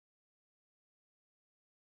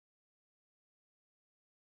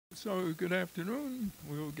So good afternoon.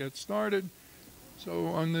 We'll get started. So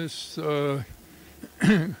on this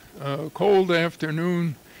cold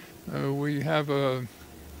afternoon, we have a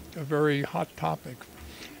very hot topic.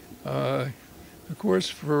 Of course,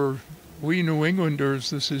 for we New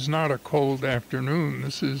Englanders, this is not a cold afternoon.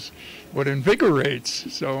 This is what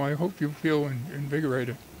invigorates. So I hope you feel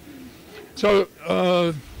invigorated. So,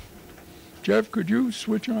 Jeff, could you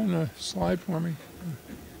switch on the slide for me?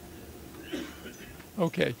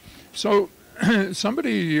 Okay. So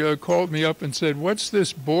somebody called me up and said, what's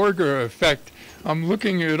this Borghia effect? I'm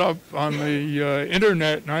looking it up on the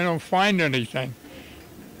internet and I don't find anything.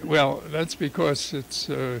 Well, that's because it's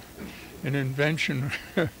an invention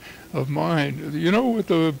of mine. You know what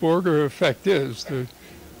the Borghia effect is? The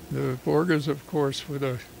Borgias, of course, were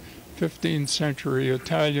the 15th century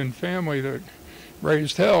Italian family that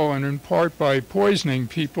raised hell, and in part by poisoning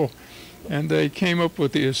people. And they came up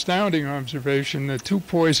with the astounding observation that 2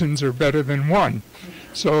 poisons are better than 1.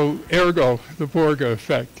 So, ergo, the Borghia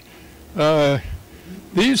effect.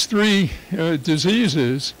 These 3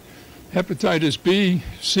 diseases, hepatitis B,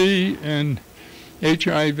 C, and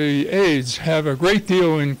HIV/AIDS, have a great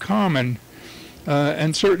deal in common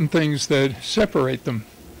and certain things that separate them.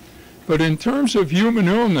 But in terms of human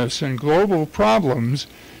illness and global problems,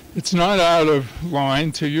 it's not out of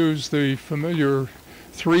line to use the familiar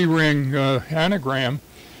 3-ring anagram,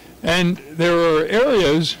 and there are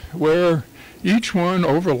areas where each one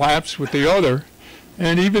overlaps with the other,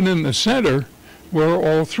 and even in the center where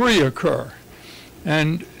all 3 occur.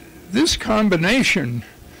 And this combination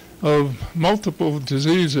of multiple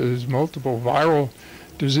diseases, multiple viral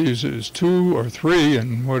diseases, 2 or 3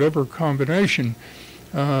 in whatever combination,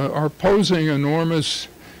 are posing enormous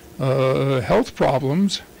health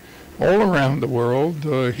problems all around the world,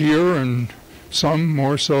 here and some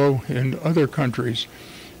more so in other countries.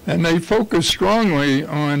 And they focus strongly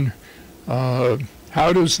on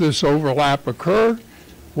how does this overlap occur,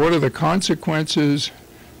 what are the consequences,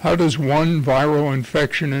 how does one viral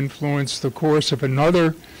infection influence the course of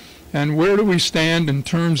another, and where do we stand in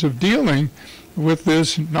terms of dealing with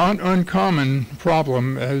this not uncommon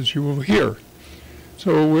problem, as you will hear.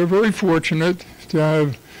 So we're very fortunate to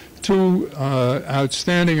have 2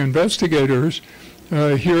 outstanding investigators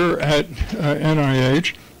here at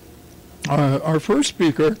NIH. Our first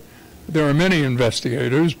speaker, there are many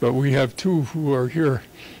investigators, but we have 2 who are here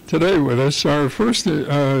today with us. Our first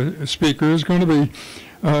speaker is going to be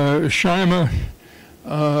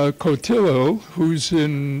Shyamasundaran, who's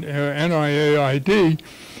in NIAID.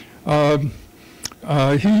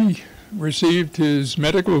 He received his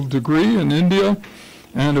medical degree in India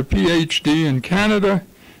and a Ph.D. in Canada,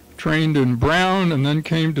 trained in Brown, and then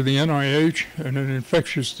came to the NIH in an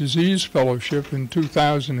infectious disease fellowship in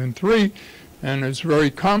 2003. And it's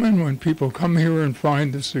very common when people come here and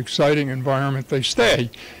find this exciting environment, they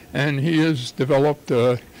stay. And he has developed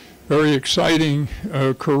a very exciting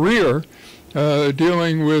career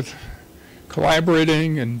dealing with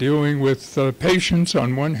collaborating and dealing with patients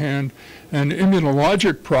on one hand, and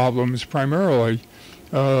immunologic problems primarily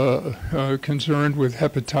concerned with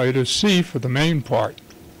hepatitis C for the main part.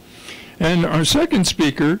 And our second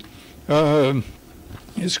speaker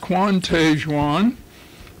is Kottilil,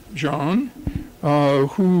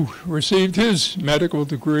 who received his medical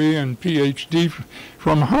degree and Ph.D.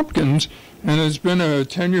 from Hopkins and has been a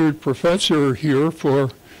tenured professor here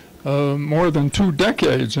for more than 2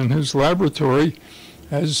 decades, and his laboratory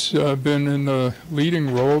has been in the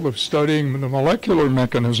leading role of studying the molecular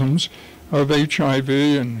mechanisms of HIV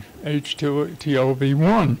and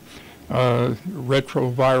HTLV1.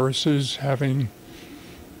 Retroviruses having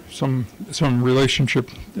some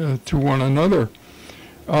relationship to one another.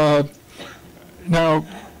 Now,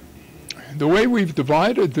 the way we've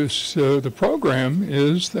divided this the program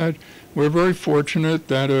is that we're very fortunate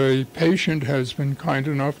that a patient has been kind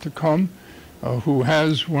enough to come who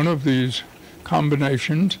has one of these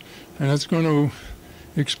combinations, and it's going to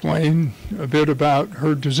explain a bit about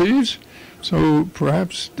her disease. So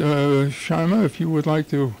perhaps, Shyama, if you would like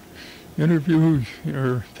to interview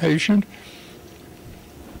your patient.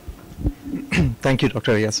 Thank you,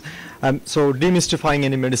 Dr. Yes. So demystifying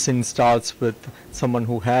any medicine starts with someone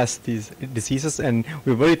who has these diseases, and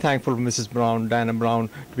we're very thankful for Mrs. Brown, Diana Brown,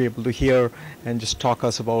 to be able to hear and just talk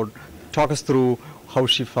us through how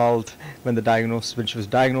she felt when she was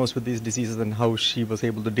diagnosed with these diseases, and how she was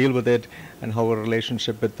able to deal with it, and how her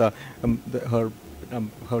relationship with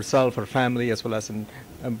herself, her family, as well as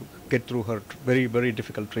get through her very, very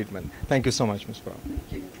difficult treatment. Thank you so much, Ms. Brown.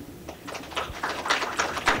 Thank you.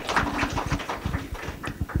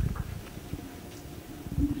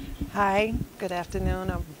 Hi, good afternoon.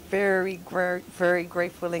 I'm very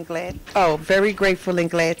grateful and glad. Oh, very grateful and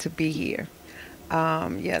glad to be here.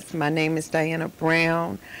 Yes, my name is Diana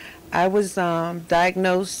Brown. I was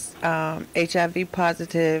diagnosed HIV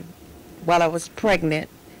positive while I was pregnant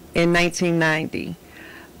in 1990.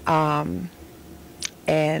 And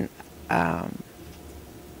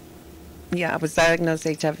yeah, I was diagnosed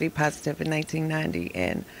HIV positive in 1990.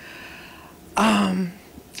 And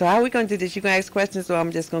so how are we going to do this? You going to ask questions or I'm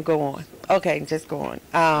just going to go on? Okay, just go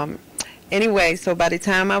on. Anyway, so by the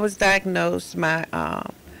time I was diagnosed, my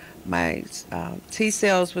T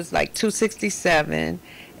cells was like 267,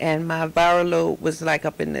 and my viral load was like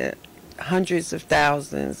up in the hundreds of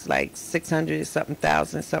thousands, like 600 something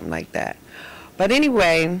thousand, something like that. But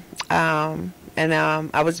anyway,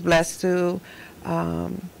 I was blessed to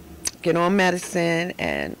get on medicine,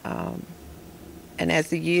 and as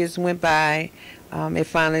the years went by, it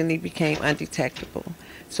finally became undetectable.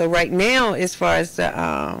 So right now, as far as the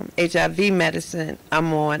HIV medicine,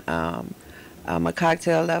 I'm on a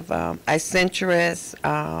cocktail of Icentris,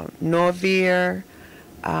 Norvir,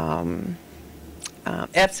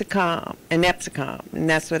 Epsicom, and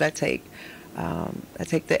that's what I take. I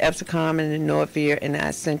take the Epsicom and the Norvir and the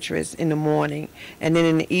Icentris in the morning, and then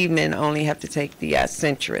in the evening I only have to take the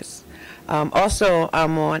Icentris. Also,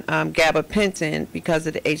 I'm on gabapentin because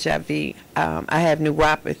of the HIV. I have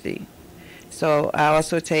neuropathy, so I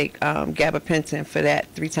also take gabapentin for that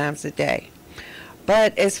 3 times a day.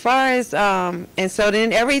 But as far as, and so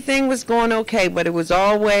then everything was going okay, but it was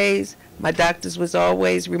always, my doctors was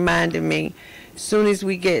always reminding me, as soon as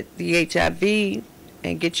we get the HIV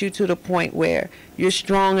and get you to the point where you're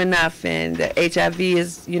strong enough and the HIV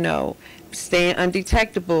is, you know, staying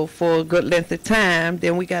undetectable for a good length of time,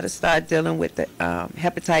 then we got to start dealing with the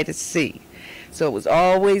hepatitis C. So it was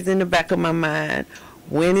always in the back of my mind,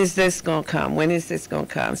 when is this going to come? When is this going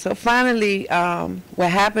to come? So finally, what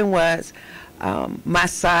happened was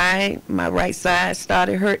my right side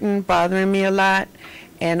started hurting, bothering me a lot.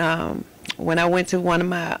 And when I went to one of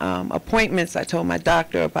my appointments, I told my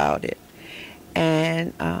doctor about it.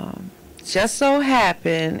 And just so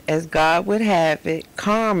happened, as God would have it,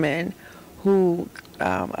 Carmen, who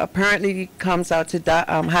apparently comes out to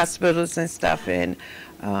hospitals and stuff and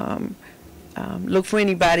look for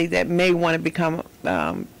anybody that may want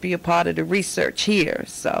to be a part of the research here.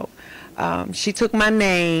 So she took my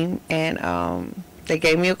name, and they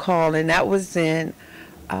gave me a call, and that was in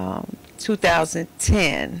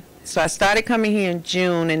 2010. So I started coming here in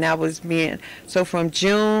June, and that was me. So from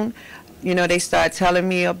June, you know, they started telling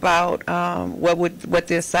me about what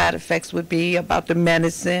their side effects would be, about the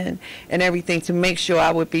medicine and everything, to make sure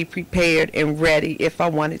I would be prepared and ready if I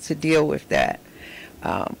wanted to deal with that.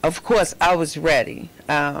 Of course, I was ready.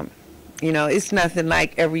 You know, it's nothing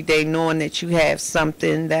like every day knowing that you have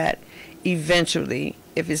something that eventually,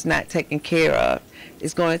 if it's not taken care of,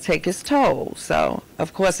 is going to take its toll. So,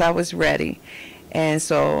 of course, I was ready. And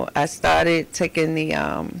so I started taking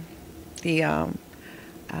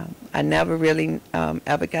I never really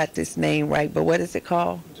ever got this name right, but what is it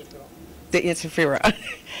called? Interferon. The interferon.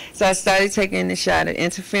 So I started taking the shot of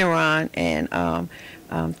interferon and 3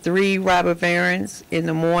 ribavirins in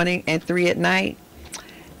the morning and 3 at night.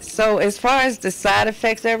 So as far as the side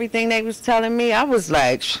effects, everything they was telling me, I was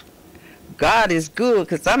like, God is good,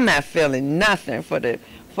 because I'm not feeling nothing for the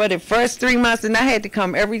first 3 months, and I had to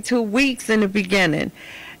come every 2 weeks in the beginning.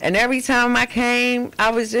 And every time I came, I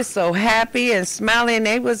was just so happy and smiling.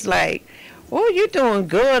 They was like, oh, you're doing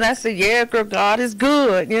good. I said, yeah, girl, God is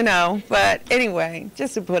good, you know. But anyway,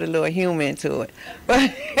 just to put a little humor into it.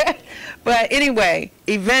 But anyway,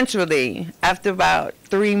 eventually, after about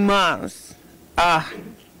 3 months,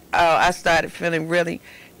 I started feeling really,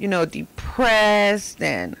 you know, depressed.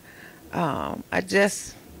 And I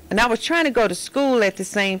was trying to go to school at the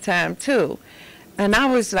same time, too. And I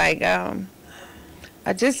was like,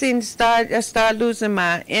 I just seemed to start losing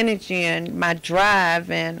my energy and my drive,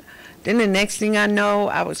 and then the next thing I know,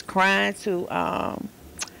 I was crying to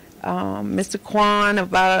Mr. Kwan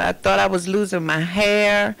about it. I thought I was losing my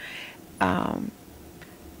hair.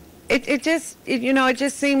 It just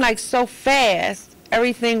seemed like so fast.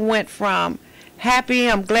 Everything went from happy,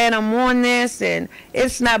 I'm glad I'm on this, and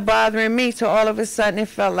it's not bothering me, to all of a sudden it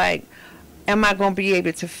felt like, am I going to be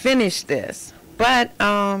able to finish this? But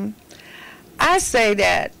I say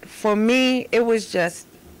that for me, it was just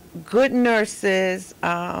good nurses,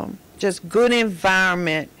 just good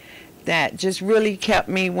environment that just really kept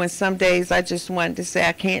me when some days I just wanted to say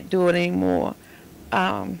I can't do it anymore.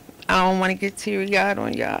 I don't want to get teary-eyed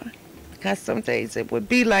on y'all, because some days it would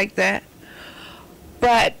be like that.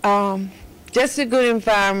 But just a good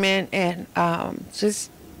environment, and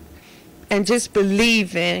just and just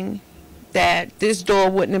believing that this door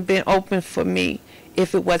wouldn't have been open for me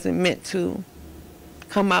if it wasn't meant to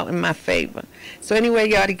come out in my favor. So anyway,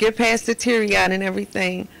 y'all, to get past the teary eyed and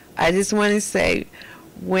everything, I just want to say,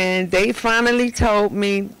 when they finally told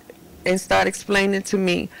me and started explaining to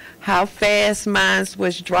me how fast mine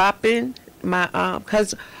was dropping, my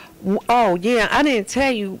because oh yeah, I didn't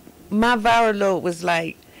tell you, my viral load was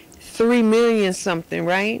like 3 million something,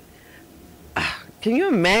 right? Can you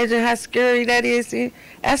imagine how scary that is?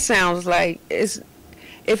 That sounds like it's,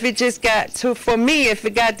 if it just got to, for me, if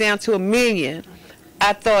it got down to 1 million,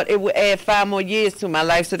 I thought it would add 5 more years to my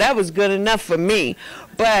life, so that was good enough for me.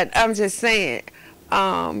 But I'm just saying,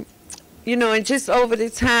 you know, and just over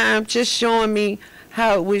the time, just showing me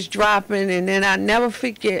how it was dropping, and then I never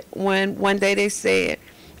forget when one day they said,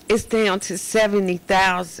 it's down to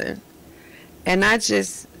 70,000. And I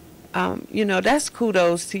just, you know, that's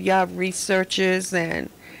kudos to y'all researchers, and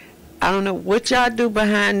I don't know what y'all do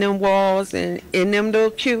behind them walls and in them little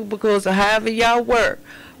cubicles or however y'all work,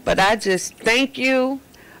 but I just thank you.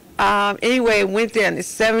 Anyway, it went down to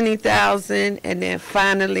 70,000, and then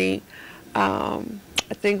finally, I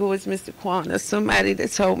think it was Mr. Quan or somebody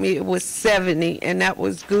that told me it was 70, and that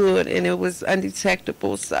was good, and it was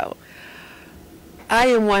undetectable. So I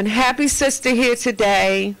am one happy sister here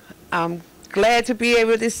today. I'm glad to be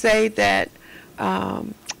able to say that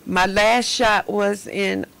my last shot was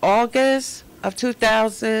in August of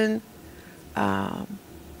 2000. I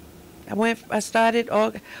started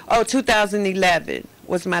August, 2011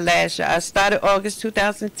 was my last shot. I started August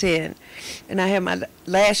 2010, and I had my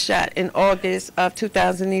last shot in August of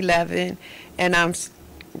 2011, and I'm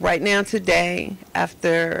right now today,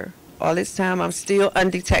 after all this time, I'm still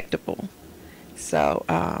undetectable. So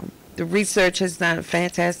the research has done a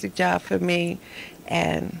fantastic job for me,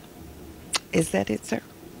 and is that it, sir?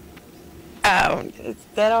 Is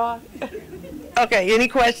that all? Okay, any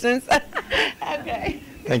questions? Okay.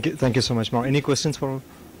 Thank you so much, Mom. Any questions for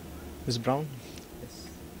Ms. Brown? Yes.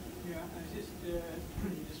 Yeah, I just, you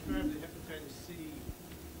described the hepatitis C.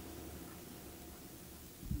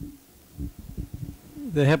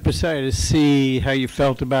 The hepatitis C, how you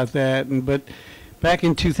felt about that, but back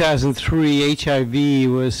in 2003, HIV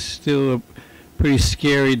was still a pretty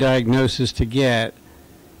scary diagnosis to get,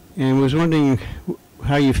 and was wondering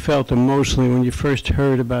how you felt emotionally when you first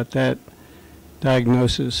heard about that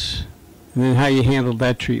diagnosis, and then how you handled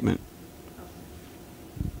that treatment.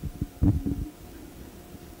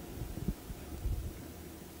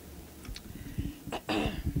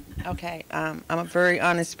 Okay, I'm a very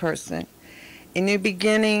honest person. In the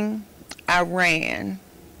beginning, I ran.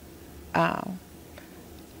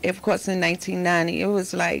 Of course, in 1990, it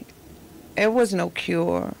was like, there was no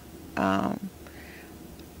cure.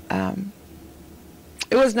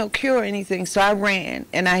 It was no cure or anything, so I ran,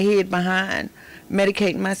 and I hid behind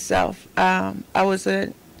medicating myself. I was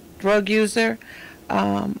a drug user.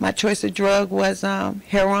 My choice of drug was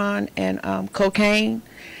heroin and cocaine.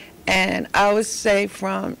 And I would say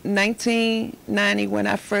from 1990, when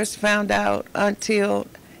I first found out, until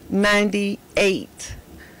 98,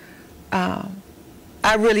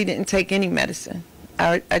 I really didn't take any medicine.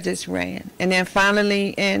 I just ran. And then finally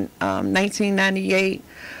in 1998,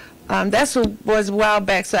 that's what was a while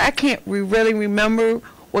back, so I can't really remember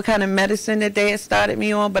what kind of medicine that they had started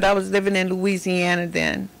me on, but I was living in Louisiana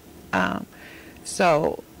then.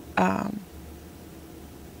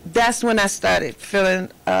 That's when I started feeling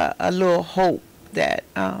a little hope that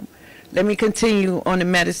let me continue on the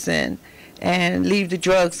medicine and leave the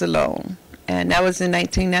drugs alone. And that was in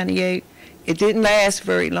 1998. It didn't last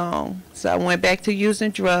very long, so I went back to using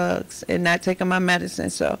drugs and not taking my medicine.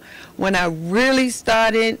 So when I really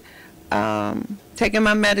started taking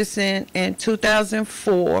my medicine in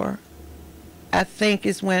 2004, I think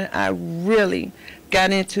is when I really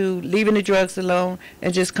got into leaving the drugs alone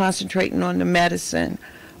and just concentrating on the medicine.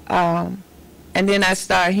 And then I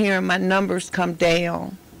started hearing my numbers come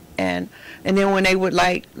down, and then when they would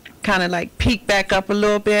kind of peak back up a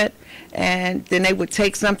little bit, and then they would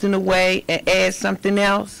take something away and add something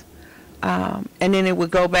else, and then it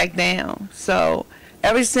would go back down. So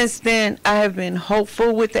ever since then, I have been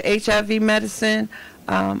hopeful with the HIV medicine.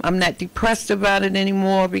 I'm not depressed about it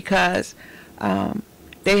anymore because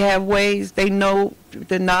they have ways, they know,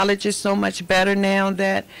 the knowledge is so much better now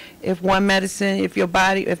that if one medicine,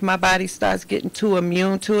 if my body starts getting too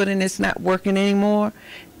immune to it and it's not working anymore,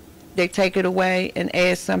 they take it away and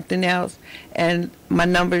add something else, and my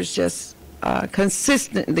numbers just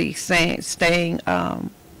consistently staying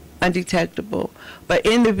undetectable. But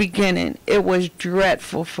in the beginning, it was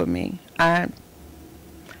dreadful for me. I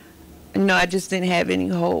just didn't have any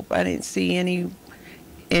hope. I didn't see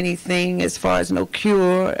anything as far as no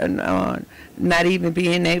cure and not even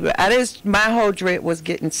being able. My whole dread was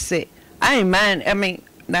getting sick. I didn't mind. I mean,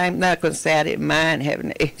 I'm not going to say I didn't mind having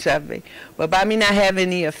the HIV, but by me not having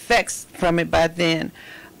the effects from it by then,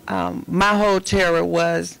 my whole terror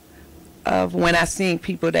was of when I seen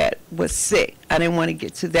people that was sick. I didn't want to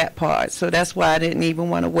get to that part, so that's why I didn't even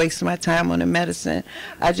want to waste my time on the medicine.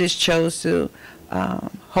 I just chose to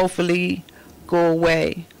hopefully go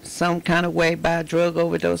away some kind of way by a drug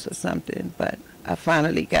overdose or something, but I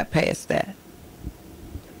finally got past that.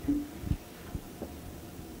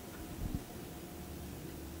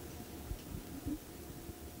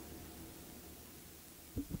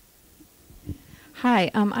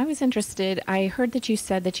 Hi, I was interested. I heard that you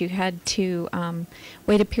said that you had to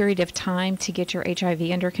wait a period of time to get your HIV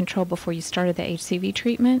under control before you started the HCV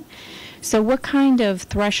treatment. So what kind of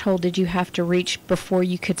threshold did you have to reach before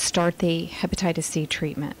you could start the hepatitis C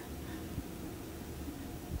treatment?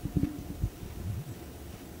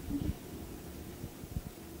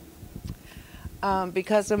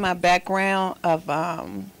 Because of my background of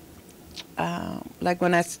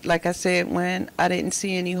like I said, when I didn't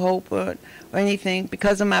see any hope or anything,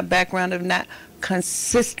 because of my background of not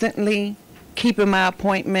consistently keeping my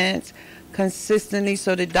appointments consistently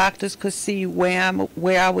so the doctors could see where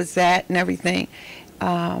I was at and everything.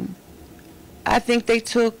 I think they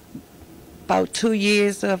took about 2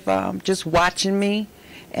 years of just watching me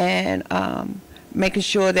and making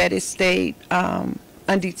sure that it stayed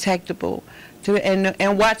undetectable,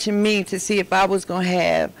 and watching me to see if I was going to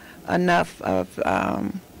have enough of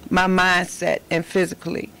my mindset and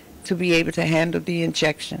physically to be able to handle the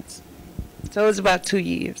injections. So it was about 2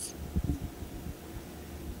 years.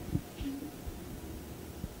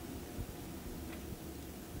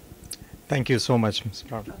 Thank you so much, Ms.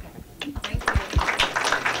 Brown. Okay. Thank you.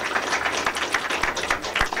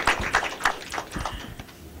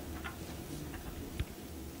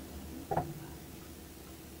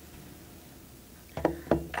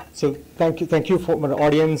 So thank you for my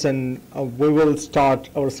audience, and we will start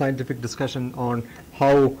our scientific discussion on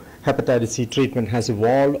how hepatitis C treatment has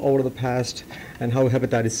evolved over the past and how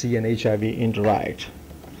hepatitis C and HIV interact.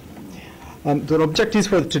 The objectives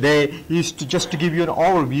for today is just to give you an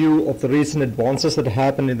overview of the recent advances that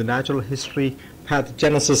happened in the natural history,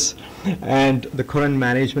 pathogenesis, and the current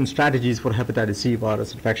management strategies for hepatitis C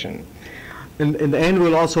virus infection. In the end,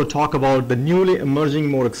 we'll also talk about the newly emerging,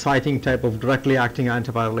 more exciting type of directly acting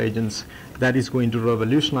antiviral agents that is going to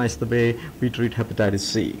revolutionize the way we treat hepatitis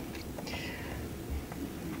C.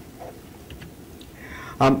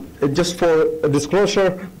 Just for a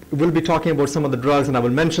disclosure, we'll be talking about some of the drugs, and I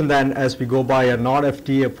will mention that as we go by, are not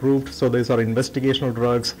FDA approved, so these are investigational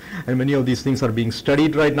drugs, and many of these things are being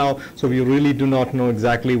studied right now, so we really do not know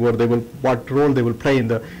exactly what role they will play in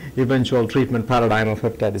the eventual treatment paradigm of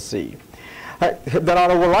hepatitis C. There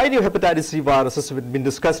are a variety of hepatitis C viruses that have been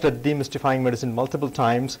discussed at Demystifying Medicine multiple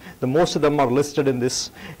times. Most of them are listed in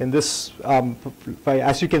this.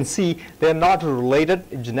 As you can see, they are not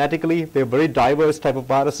related genetically. They are very diverse type of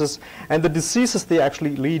viruses, and the diseases they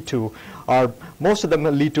actually lead to are, most of them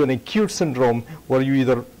lead to an acute syndrome where you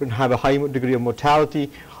either have a high degree of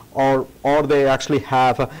mortality or they actually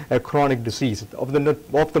have a chronic disease. Of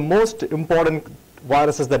the most important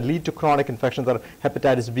viruses that lead to chronic infections are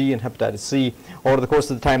hepatitis B and hepatitis C. Over the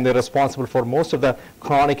course of the time, they're responsible for most of the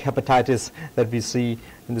chronic hepatitis that we see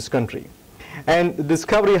in this country. And the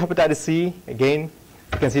discovery of hepatitis C, again,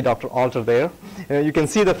 you can see Dr. Alter there. You can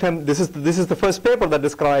see this is the first paper that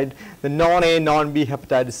described the non-A, non-B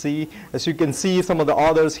hepatitis C. As you can see, some of the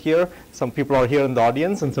authors here, some people are here in the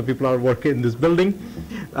audience, and some people are working in this building,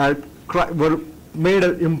 were made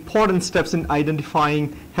important steps in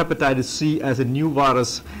identifying hepatitis C as a new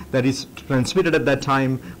virus that is transmitted at that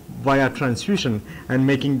time via transfusion, and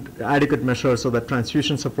making adequate measures so that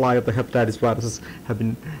transfusion supply of the hepatitis viruses have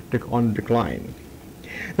been on decline.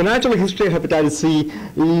 The natural history of hepatitis C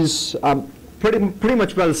is pretty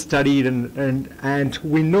much well studied, and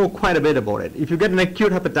we know quite a bit about it. If you get an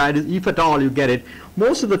acute hepatitis, if at all you get it,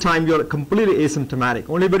 most of the time you're completely asymptomatic.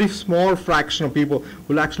 Only a very small fraction of people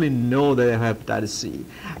will actually know they have hepatitis C.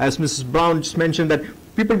 As Mrs. Brown just mentioned, that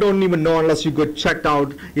people don't even know unless you go checked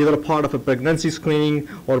out, either a part of a pregnancy screening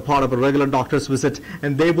or a part of a regular doctor's visit,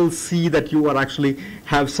 and they will see that you are actually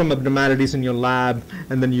have some abnormalities in your lab,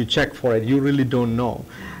 and then you check for it. You really don't know.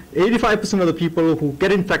 85% of the people who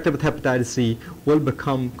get infected with hepatitis C will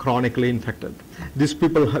become chronically infected. These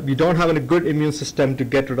people, we don't have a good immune system to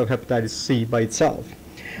get rid of hepatitis C by itself.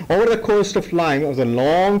 Over the course of time, of a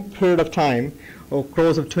long period of time, over the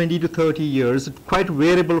course of 20 to 30 years, it's quite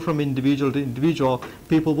variable from individual to individual,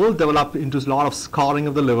 people will develop into a lot of scarring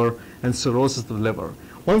of the liver and cirrhosis of the liver.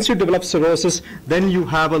 Once you develop cirrhosis, then you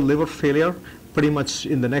have a liver failure pretty much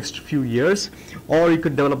in the next few years, or you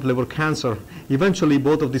could develop liver cancer. Eventually,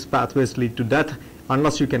 both of these pathways lead to death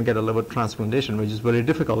unless you can get a liver transplantation, which is very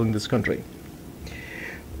difficult in this country.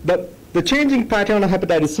 The changing pattern of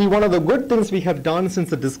hepatitis C, one of the good things we have done since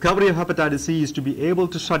the discovery of hepatitis C is to be able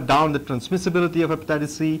to shut down the transmissibility of hepatitis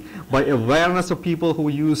C by awareness of people who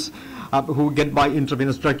use, who get by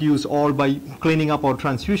intravenous drug use, or by cleaning up our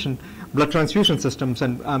blood transfusion systems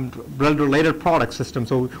and blood-related product systems.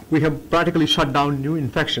 So we have practically shut down new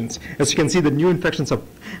infections. As you can see, the new infections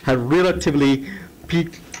have relatively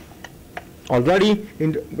peaked already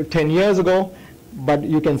 10 years ago. But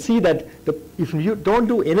you can see that if you don't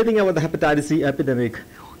do anything about the hepatitis C epidemic,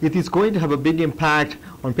 it is going to have a big impact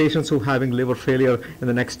on patients who are having liver failure in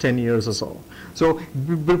the next 10 years or so. So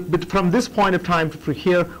but from this point of time to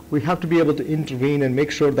here, we have to be able to intervene and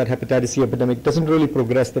make sure that hepatitis C epidemic doesn't really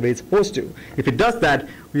progress the way it's supposed to. If it does that,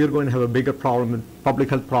 we are going to have a bigger problem, public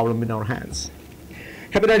health problem in our hands.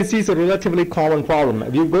 Hepatitis C is a relatively common problem.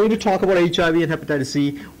 If you're going to talk about HIV and hepatitis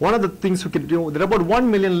C, one of the things we can do, there are about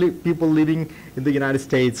 1 million people living in the United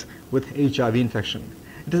States with HIV infection.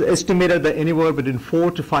 It is estimated that anywhere between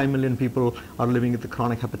 4 to 5 million people are living with the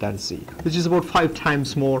chronic hepatitis C, which is about 5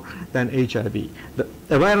 times more than HIV. The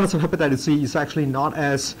awareness of hepatitis C is actually not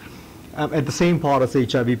as at the same par as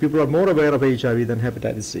HIV. People are more aware of HIV than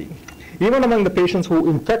hepatitis C. Even among the patients who are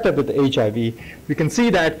infected with HIV, we can see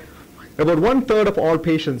that about 1/3 of all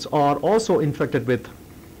patients are also infected with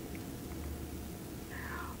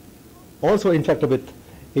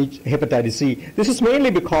hepatitis C. This is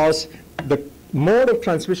mainly because the mode of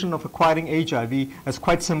transmission of acquiring HIV is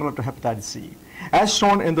quite similar to hepatitis C. As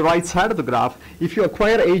shown in the right side of the graph, if you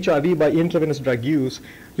acquire HIV by intravenous drug use,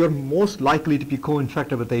 you're most likely to be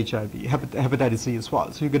co-infected with HIV, hepatitis C as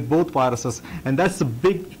well. So you get both viruses, and that's the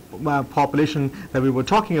big population that we were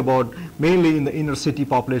talking about, mainly in the inner city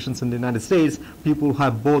populations in the United States, people who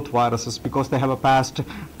have both viruses because they have a past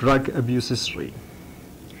drug abuse history.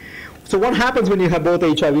 So what happens when you have both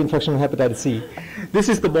HIV infection and hepatitis C? This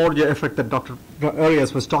is the Borghia effect that Dr.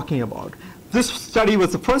 Arias was talking about. This study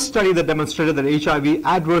was the first study that demonstrated that HIV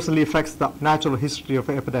adversely affects the natural history of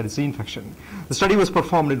hepatitis C infection. The study was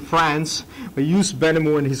performed in France by Yus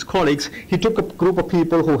Benamou and his colleagues. He took a group of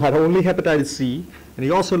people who had only hepatitis C, and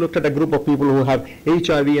he also looked at a group of people who have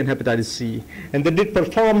HIV and hepatitis C. And they did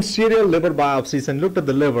perform serial liver biopsies and looked at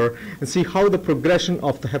the liver and see how the progression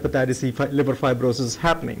of the hepatitis C liver fibrosis is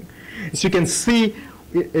happening. As you can see,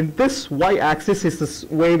 in this y-axis is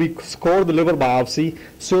the way we score the liver biopsy.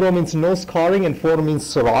 0 means no scarring and 4 means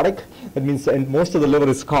cirrhotic. That means and most of the liver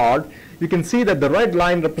is scarred. You can see that the red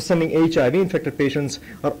line representing HIV-infected patients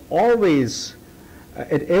are always,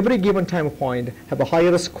 at every given time point, have a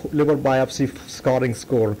higher liver biopsy scarring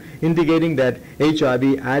score, indicating that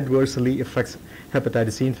HIV adversely affects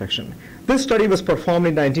hepatitis C infection. This study was performed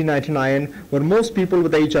in 1999, where most people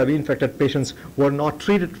with HIV-infected patients were not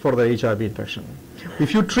treated for the HIV infection.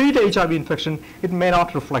 If you treat HIV infection, it may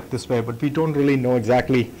not reflect this way, but we don't really know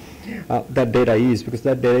exactly that data is, because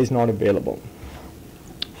that data is not available.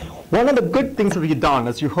 One of the good things that we've done,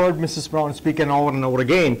 as you heard Mrs. Brown speaking over and over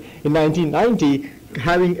again, in 1990,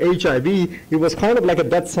 having HIV, it was kind of like a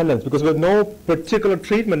death sentence because there was no particular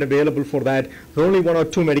treatment available for that. There were only 1 or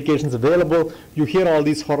 2 medications available. You hear all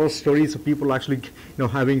these horror stories of people actually,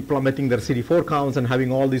 having plummeting their CD4 counts and having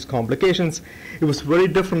all these complications. It was a very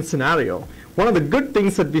different scenario. One of the good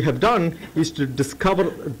things that we have done is to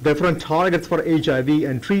discover different targets for HIV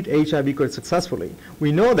and treat HIV quite successfully.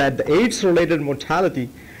 We know that the AIDS-related mortality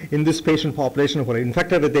in this patient population who are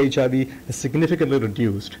infected with HIV is significantly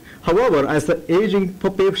reduced. However, as the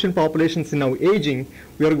patient population is now aging,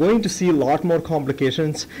 we are going to see a lot more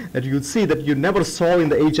complications that you'd see that you never saw in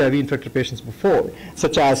the HIV-infected patients before,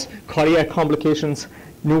 such as cardiac complications,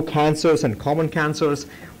 new cancers, and common cancers.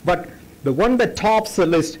 But the one that tops the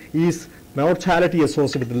list is mortality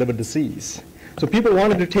associated with the liver disease. So people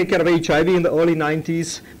wanted to take care of HIV in the early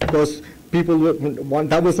 90s because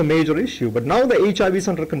that was a major issue. But now the HIV is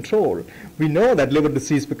under control. We know that liver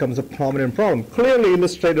disease becomes a prominent problem, clearly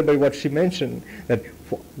illustrated by what she mentioned, that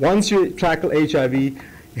once you tackle HIV,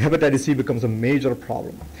 hepatitis C becomes a major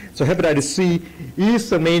problem. So hepatitis C is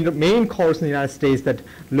the main cause in the United States that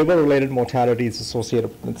liver-related mortality is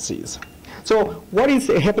associated with the disease. So what is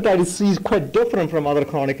hepatitis C is quite different from other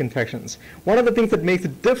chronic infections. One of the things that makes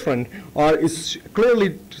it different is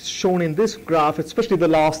clearly shown in this graph, especially the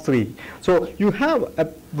last 3. So you have a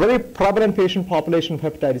very prevalent patient population of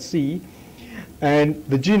hepatitis C, and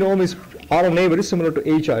the genome is RNA very similar to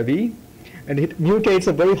HIV, and it mutates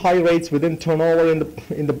at very high rates within turnover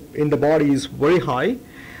in the body is very high.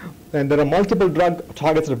 and there are multiple drug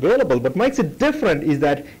targets available. But what makes it different is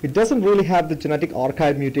that it doesn't really have the genetic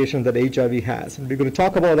archive mutation that HIV has. And we're going to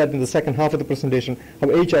talk about that in the second half of the presentation, how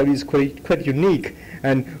HIV is quite unique,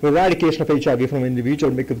 and eradication of HIV from an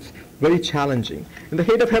individual makes it very challenging. In the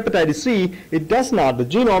case of hepatitis C, it does not. The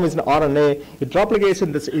genome is an RNA. It replicates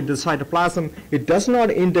in the cytoplasm. It does not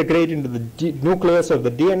integrate into the nucleus of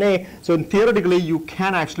the DNA. So theoretically, you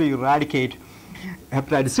can actually eradicate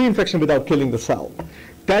hepatitis C infection without killing the cell.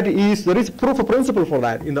 There is proof of principle for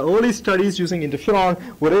that. In the early studies using interferon,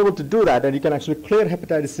 we're able to do that, and you can actually clear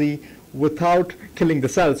hepatitis C without killing the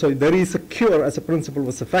cell. So there is a cure as a principle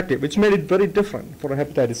was effective, which made it very different for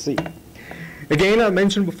hepatitis C. Again, I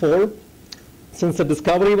mentioned before, since the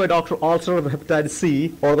discovery by Dr. Alter of hepatitis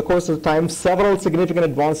C, over the course of time, several significant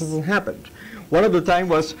advances have happened. One of the time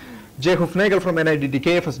was J. Hufnagel from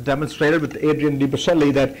NIAID has demonstrated with Adrian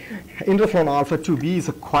DiBascelli that interferon alpha 2b is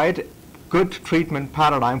a quite good treatment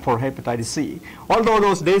paradigm for hepatitis C. Although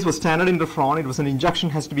those days was standard interferon, it was an injection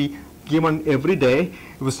has to be given every day.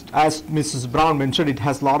 It was, as Mrs. Brown mentioned, it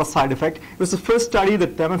has a lot of side effects. It was the first study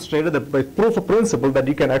that demonstrated that by proof of principle that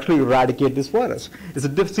you can actually eradicate this virus. It's a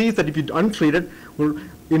disease that if you untreat it will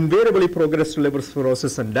invariably progress to liver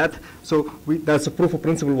cirrhosis and death. So that's the proof of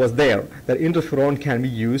principle was there, that interferon can be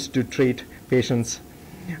used to treat patients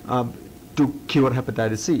to cure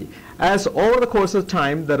hepatitis C. As over the course of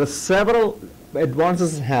time, there are several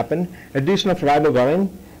advances happen, addition of ribavirin,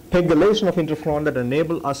 pegylation of interferon that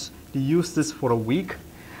enable us to use this for a week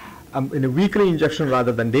in a weekly injection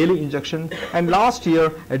rather than daily injection. And last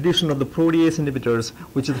year, addition of the protease inhibitors,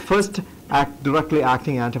 which is the first directly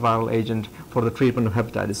acting antiviral agent for the treatment of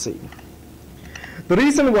hepatitis C. The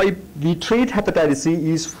reason why we treat hepatitis C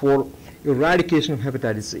is for eradication of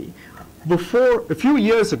hepatitis C. Before, a few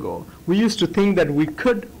years ago, we used to think that we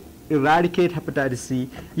could eradicate hepatitis C.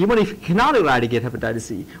 Even if we cannot eradicate hepatitis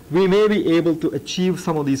C, we may be able to achieve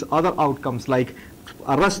some of these other outcomes, like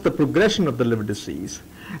arrest the progression of the liver disease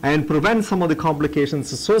and prevent some of the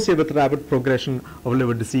complications associated with rapid progression of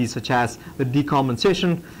liver disease, such as the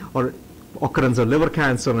decompensation or occurrence of liver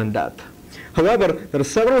cancer and death. However, there are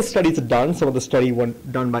several studies done. Some of the study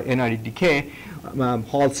done by NIAID,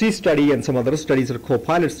 Hall C study, and some other studies or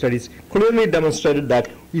co-pilot studies clearly demonstrated that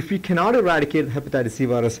if we cannot eradicate hepatitis C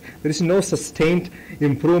virus, there is no sustained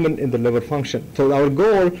improvement in the liver function. So our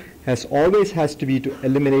goal always has to be to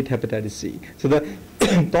eliminate hepatitis C. So the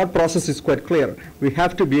thought process is quite clear. We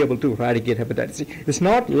have to be able to eradicate hepatitis C. It's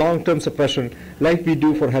not long-term suppression like we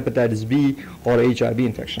do for hepatitis B or HIV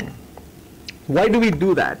infection. Why do we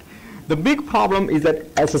do that? The big problem is that,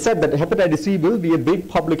 as I said, that hepatitis C will be a big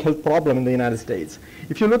public health problem in the United States.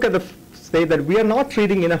 If you look at the state that we are not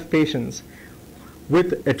treating enough patients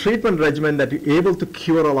with a treatment regimen that is able to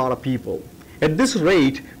cure a lot of people. At this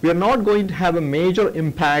rate, we are not going to have a major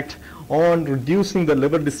impact on reducing the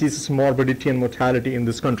liver diseases morbidity and mortality in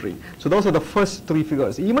this country. So those are the first three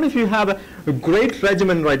figures. Even if you have a great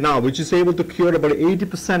regimen right now, which is able to cure about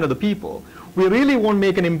 80% of the people, we really won't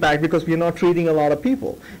make an impact because we are not treating a lot of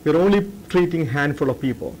people. We're only treating a handful of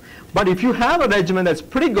people. But if you have a regimen that's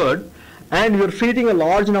pretty good, and you're treating a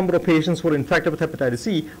large number of patients who are infected with hepatitis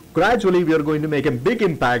C, gradually we are going to make a big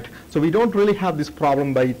impact. So we don't really have this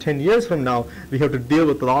problem by 10 years from now. We have to deal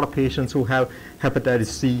with a lot of patients who have hepatitis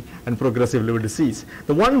C and progressive liver disease.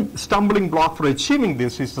 The one stumbling block for achieving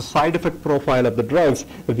this is the side effect profile of the drugs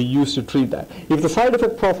that we use to treat that. If the side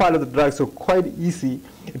effect profile of the drugs are quite easy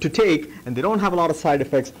to take and they don't have a lot of side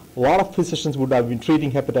effects, a lot of physicians would have been treating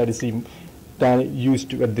hepatitis C than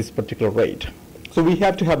used to at this particular rate. So we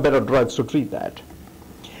have to have better drugs to treat that.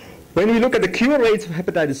 When we look at the cure rates of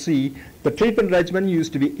hepatitis C, the treatment regimen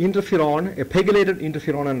used to be interferon, a pegylated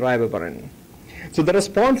interferon, and ribavirin. So the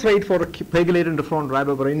response rate for pegylated interferon and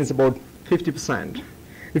ribavirin is about 50%.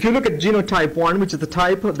 If you look at genotype 1, which is the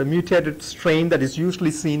type of the mutated strain that is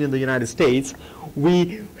usually seen in the United States,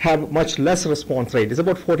 we have much less response rate. It's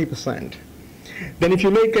about 40%. Then if you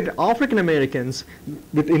look at African Americans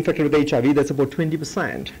infected with HIV, that's about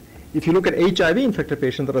 20%. If you look at HIV-infected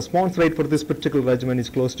patients, the response rate for this particular regimen is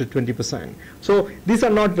close to 20%. So these are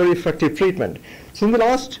not very effective treatment. So in the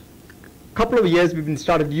last couple of years, we've been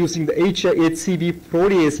started using the HCV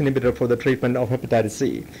protease inhibitor for the treatment of hepatitis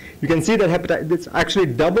C. You can see that this actually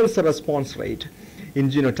doubles the response rate in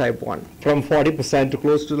genotype 1 from 40% to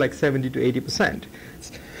close to like 70 to 80%.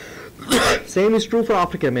 Same is true for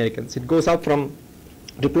African Americans. It goes up from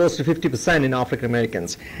to close to 50% in African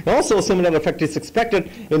Americans. And also a similar effect is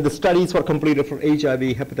expected in the studies were completed for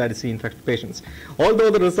HIV hepatitis C infected patients.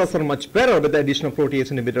 Although the results are much better with the addition of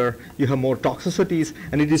protease inhibitor, you have more toxicities,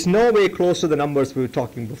 and it is no way close to the numbers we were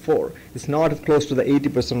talking before. It's not close to the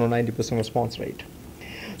 80% or 90% response rate.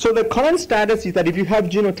 So the current status is that if you have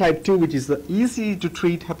genotype 2, which is the easy to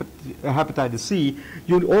treat hepatitis C,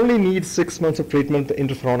 you only need 6 months of treatment with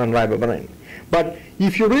interferon and ribavirin. But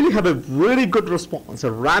if you really have a really good response,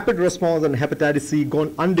 a rapid response on hepatitis C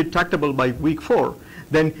gone undetectable by week 4,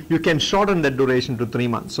 then you can shorten that duration to 3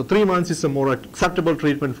 months. So 3 months is a more acceptable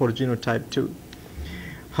treatment for genotype 2.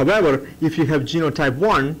 However, if you have genotype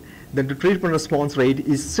 1, then the treatment response rate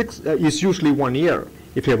is usually 1 year.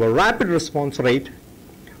 If you have a rapid response rate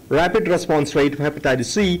for hepatitis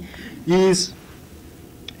C is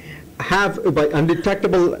have by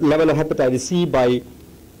undetectable level of hepatitis C by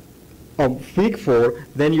week 4,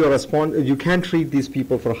 then you can treat these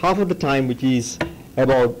people for half of the time, which is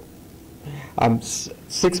about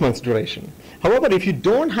 6 months duration. However, if you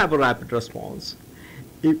don't have a rapid response,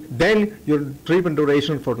 then your treatment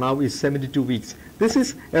duration for now is 72 weeks. This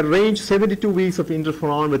is a range. 72 weeks of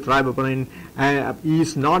interferon with ribavirin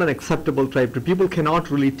is not an acceptable type. People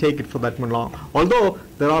cannot really take it for that long. Although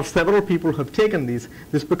there are several people who have taken these,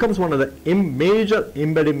 this becomes one of the major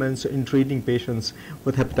impediments in treating patients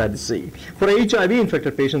with hepatitis C. For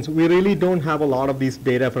HIV-infected patients, we really don't have a lot of these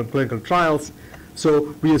data from clinical trials,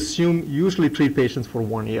 so we usually treat patients for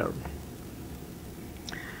 1 year.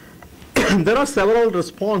 There are several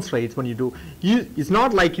response rates when you do. It's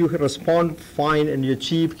not like you respond fine and you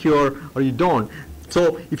achieve cure or you don't.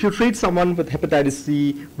 So if you treat someone with hepatitis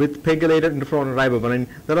C with pegylated interferon and ribavirin,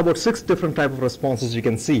 there are about 6 different types of responses you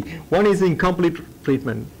can see. One is incomplete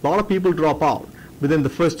treatment. A lot of people drop out within the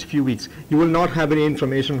first few weeks. You will not have any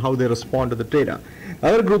information how they respond to the data.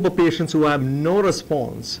 Another group of patients who have no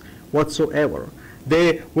response whatsoever,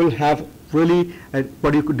 they will have really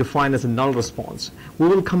what you could define as a null response. We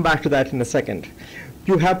will come back to that in a second.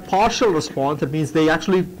 You have partial response. That means they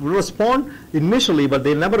actually respond initially, but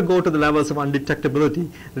they never go to the levels of undetectability.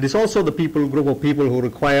 That is also the group of people who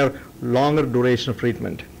require longer duration of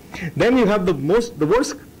treatment. Then you have the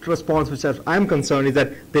worst response, which as I'm concerned, is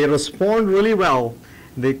that they respond really well.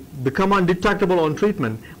 They become undetectable on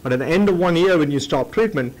treatment, but at the end of 1 year when you stop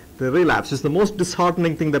treatment, they relapse. It's the most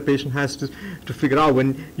disheartening thing the patient has to figure out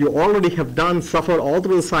when you already have suffered all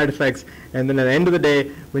through the side effects, and then at the end of the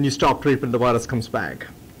day, when you stop treatment, the virus comes back.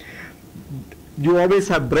 You always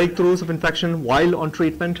have breakthroughs of infection while on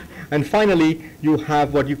treatment. And finally, you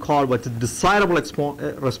have what's a desirable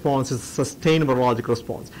response, is a sustained virologic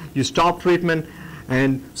response. You stop treatment,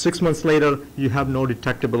 and 6 months later, you have no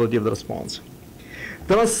detectability of the response.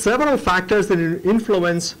 There are several factors that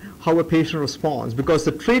influence how a patient responds, because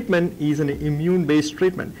the treatment is an immune-based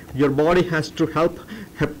treatment. Your body has to help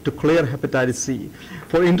to clear hepatitis C.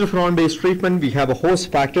 For interferon-based treatment, we have a host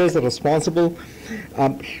of factors that are responsible,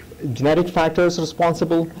 genetic factors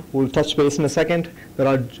responsible. We'll touch base in a second. There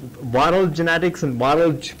are viral genetics and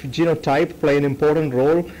viral genotype play an important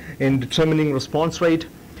role in determining response rate,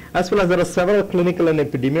 as well as there are several clinical and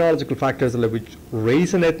epidemiological factors like which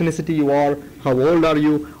race and ethnicity you are, how old are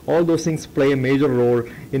you. All those things play a major role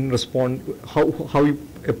in how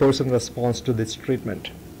a person responds to this treatment.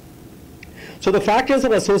 So the factors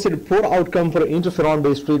that are associated with poor outcome for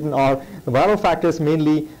interferon-based treatment are the viral factors,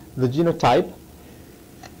 mainly the genotype,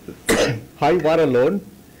 high viral load,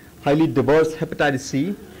 highly diverse hepatitis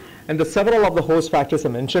C, and the several of the host factors I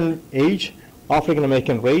mentioned: age, African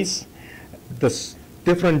American race, the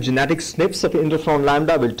different genetic SNPs of interferon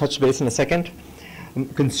lambda. We'll touch base in a second.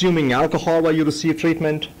 Consuming alcohol while you receive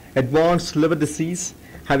treatment, advanced liver disease,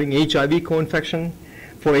 having HIV co-infection.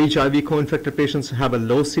 For HIV co-infected patients who have a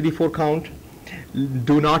low CD4 count,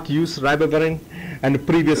 do not use ribavirin, and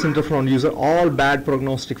previous interferon use are all bad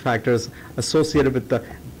prognostic factors associated with the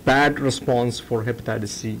bad response for hepatitis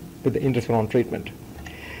C with the interferon treatment.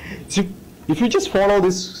 So if you just follow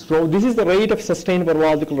this row, this is the rate of sustained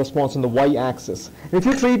virological response on the y-axis. If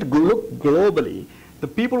you look globally, the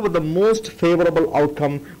people with the most favorable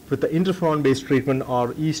outcome with the interferon-based treatment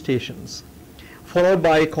are East Asians, followed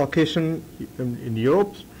by Caucasian in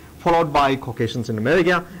Europe, followed by Caucasians in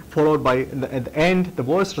America, followed by, at the end, the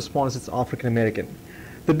worst response is African American.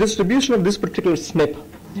 The distribution of this particular SNP,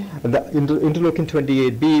 the interleukin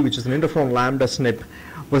 28B, which is an interferon lambda SNP,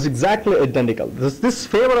 was exactly identical. This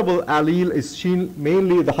favorable allele is seen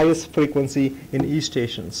mainly the highest frequency in East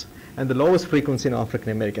Asians and the lowest frequency in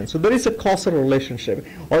African Americans. So there is a causal relationship,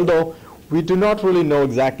 although we do not really know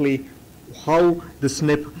exactly how the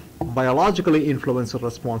SNP biologically influences the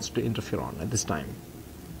response to interferon at this time.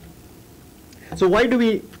 So why do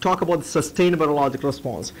we talk about the sustained virologic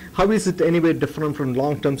response? How is it anyway different from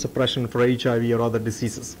long-term suppression for HIV or other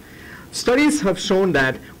diseases? Studies have shown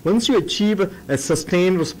that once you achieve a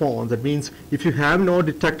sustained response, that means if you have no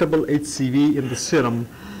detectable HCV in the serum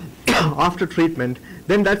after treatment,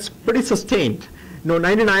 then that's pretty sustained.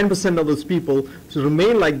 99% of those people to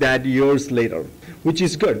remain like that years later, which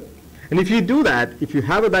is good. And if you do that, if you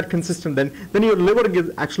have that consistent, then your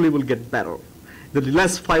liver actually will get better. The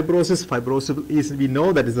less fibrosis is, we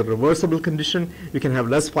know that is a reversible condition. You can have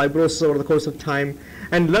less fibrosis over the course of time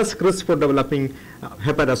and less risk for developing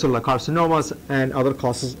hepatocellular carcinomas and other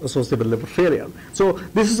causes associated with liver failure. So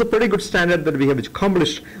this is a pretty good standard that we have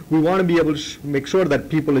accomplished. We want to be able to make sure that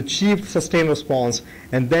people achieve sustained response,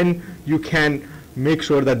 and then you can make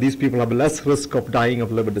sure that these people have less risk of dying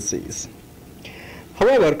of liver disease.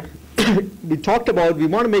 However, we talked about we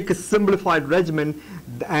want to make a simplified regimen,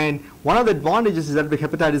 and one of the advantages is that the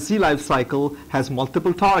hepatitis C life cycle has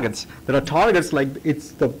multiple targets. There are targets like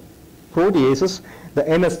it's the proteases. The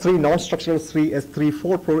NS3 non-structural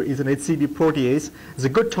 3S34 is an HCV protease. It's a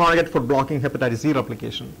good target for blocking hepatitis C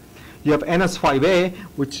replication. You have NS5A,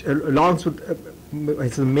 which along with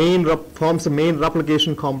forms the main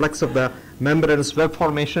replication complex of the membranous web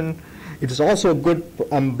formation. It is also good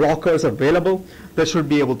blockers available that should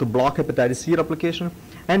be able to block hepatitis C replication.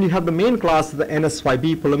 And you have the main class of the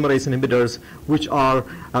NS5B polymerase inhibitors, which are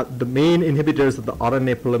the main inhibitors of the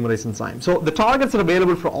RNA polymerase enzyme. So the targets are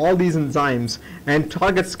available for all these enzymes, and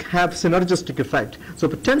targets have synergistic effect. So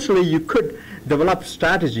potentially you could develop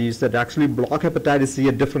strategies that actually block hepatitis C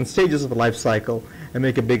at different stages of the life cycle and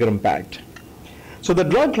make a bigger impact. So the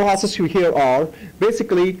drug classes you hear are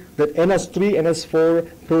basically the NS3,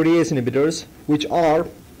 NS4 protease inhibitors, which are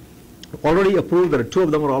already approved. There are 2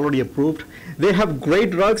 of them are already approved. They have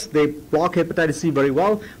great drugs. They block hepatitis C very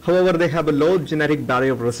well. However, they have a low genetic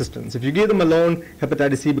barrier of resistance. If you give them alone,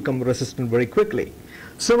 hepatitis C becomes resistant very quickly.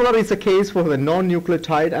 Similar is the case for the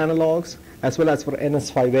non-nucleotide analogs as well as for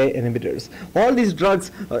NS5A inhibitors. All these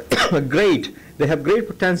drugs are great. They have great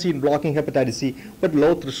potency in blocking hepatitis C, but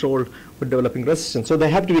low threshold for developing resistance. So they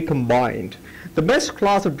have to be combined. The best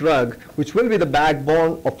class of drug, which will be the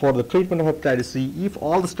backbone for the treatment of hepatitis C, if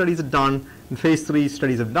all the studies are done, and phase 3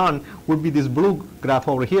 studies are done, would be this blue graph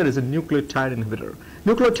over here is a nucleotide inhibitor.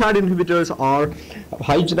 Nucleotide inhibitors are a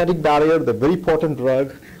high genetic barrier. They're very potent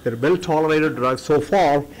drug. They're well-tolerated drugs so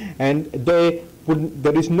far, and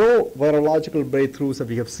there is no virological breakthroughs that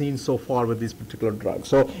we have seen so far with these particular drugs.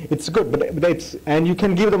 So it's good, but and you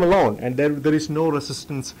can give them alone, and there is no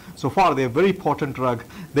resistance so far. They're a very potent drug.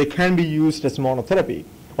 They can be used as monotherapy.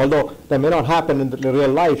 Although that may not happen in the real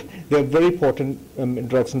life, they're very potent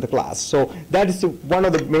drugs in the class. So that is one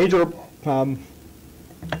of the major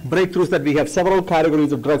breakthroughs that we have. Several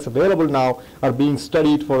categories of drugs available now are being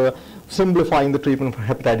studied for simplifying the treatment for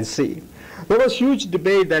hepatitis C. There was huge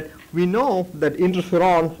debate that we know that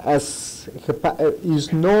interferon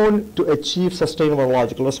is known to achieve sustained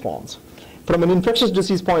virological response. From an infectious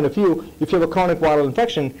disease point of view, if you have a chronic viral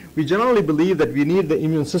infection, we generally believe that we need the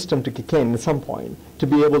immune system to kick in at some point to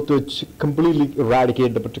be able to completely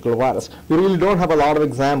eradicate the particular virus. We really don't have a lot of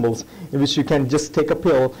examples in which you can just take a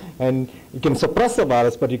pill and you can suppress the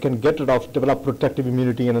virus, but you can get rid of, develop protective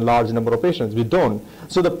immunity in a large number of patients. We don't.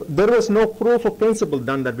 So there was no proof of principle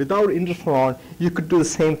done that without interferon, you could do the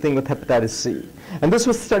same thing with hepatitis C. And this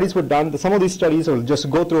was studies were done. Some of these studies, I'll just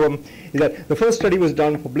go through them, is that the first study was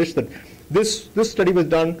done, published that this study was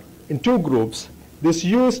done in 2 groups. This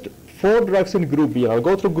used 4 drugs in group B. I'll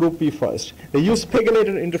go through group B first. They used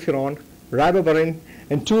pegylated interferon, ribavirin,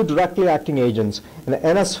 and 2 directly acting agents, an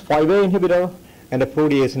NS5A inhibitor and a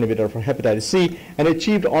protease inhibitor for hepatitis C, and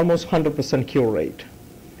achieved almost 100% cure rate.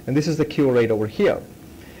 And this is the cure rate over here.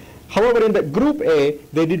 However, in the group A,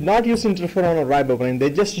 they did not use interferon or ribavirin. They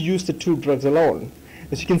just used the 2 drugs alone.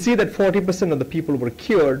 As you can see that 40% of the people were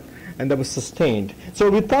cured, and that was sustained. So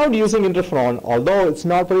without using interferon, although it's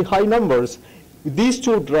not very high numbers, with these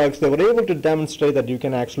 2 drugs, they were able to demonstrate that you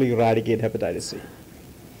can actually eradicate hepatitis C.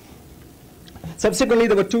 Subsequently,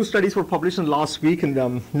 there were 2 studies were published last week in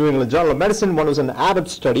New England Journal of Medicine. One was an Abbott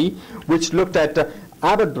study, which looked at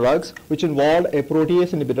Abbott drugs, which involved a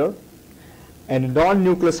protease inhibitor and a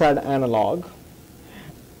non-nucleoside analog,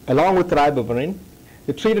 along with ribavirin.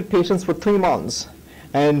 They treated patients for 3 months,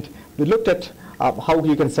 and we looked at how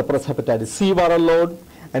you can suppress hepatitis C viral load.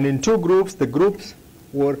 And in 2 groups, the groups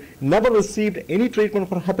were never received any treatment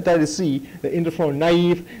for hepatitis C, the interferon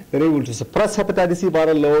naive. They were able to suppress hepatitis C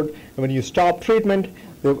viral load, and when you stop treatment,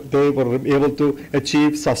 they were able to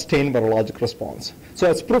achieve sustained virologic response. So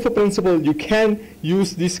as proof of principle, you can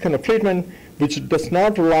use this kind of treatment which does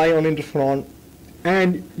not rely on interferon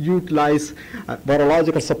and utilize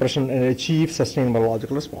virological suppression and achieve sustained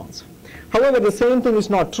virological response. However, the same thing is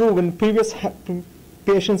not true when previous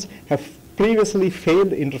patients have previously failed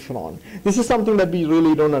interferon. This is something that we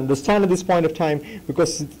really don't understand at this point of time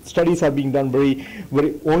because studies are being done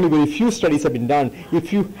only very few studies have been done.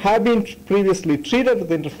 If you have been previously treated with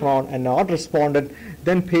interferon and not responded,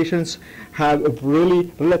 then patients have a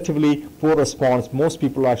really relatively poor response. Most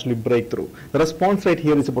people actually break through. The response rate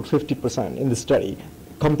here is about 50% in the study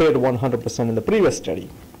compared to 100% in the previous study.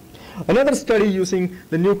 Another study using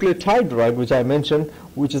the nucleotide drug, which I mentioned,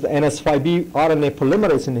 which is the NS5B RNA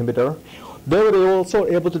polymerase inhibitor, they were also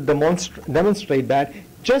able to demonstrate that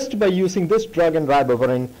just by using this drug and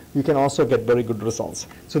ribavirin, you can also get very good results.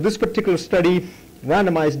 So this particular study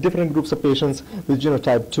randomized different groups of patients with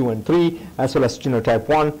genotype 2 and 3, as well as genotype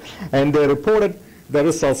 1, and they reported the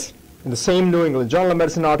results in the same New England Journal of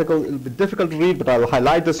Medicine article. It will be difficult to read, but I will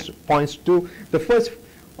highlight these points too. The first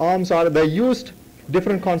arms are they used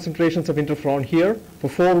different concentrations of interferon here for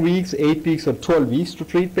 4 weeks, 8 weeks, or 12 weeks to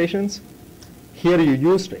treat patients. Here you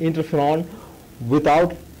used interferon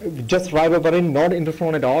without just ribavirin, not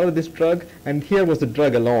interferon at all with this drug, and here was the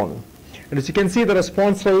drug alone. And as you can see, the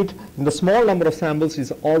response rate in the small number of samples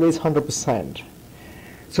is always 100%.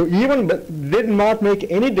 So even did not make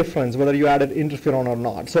any difference whether you added interferon or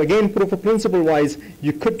not. So again, proof of principle wise,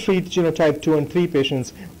 you could treat genotype 2 and 3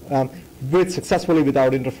 patients successfully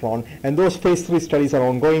without interferon, and those phase 3 studies are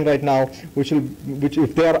ongoing right now, which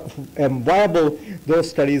if they are viable, those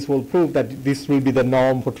studies will prove that this will be the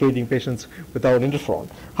norm for treating patients without interferon.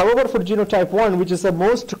 However, for genotype 1, which is the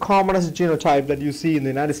most commonest genotype that you see in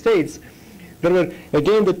the United States, there were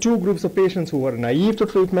again the two groups of patients who were naive to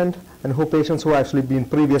treatment and patients who actually been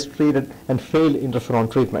previously treated and failed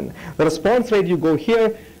interferon treatment. The response rate, you go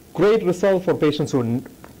here, great result for patients who are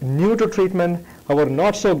new to treatment, however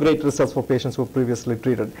not so great results for patients who were previously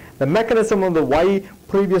treated. The mechanism of the why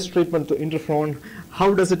previous treatment to interferon,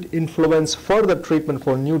 how does it influence further treatment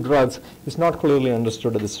for new drugs is not clearly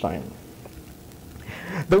understood at this time.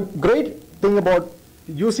 The great thing about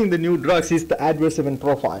using the new drugs is the adverse event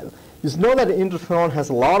profile. You know that interferon has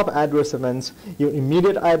a lot of adverse events. Your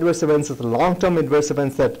immediate adverse events is the long-term adverse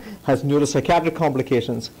events that has neuropsychiatric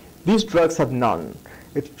complications. These drugs have none.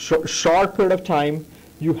 It's short period of time.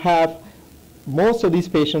 You have most of these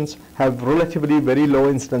patients have relatively very low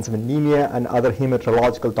incidence of anemia and other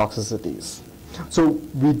hematological toxicities. So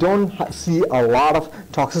we don't see a lot of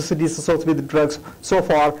toxicities associated with the drugs so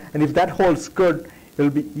far, and if that holds good, it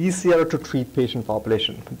will be easier to treat patient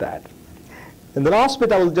population with that. In the last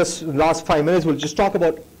bit, last 5 minutes, we'll just talk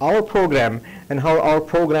about our program and how our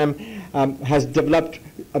program has developed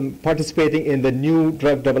participating in the new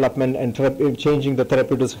drug development and changing the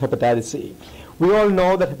therapeutics of hepatitis C. We all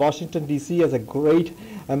know that Washington, D.C. has a great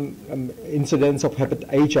incidence of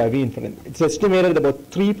HIV infection. It's estimated that about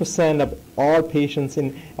 3% of all patients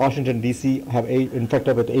in Washington, D.C. have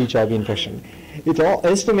infected with HIV infection. It's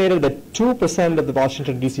estimated that 2% of the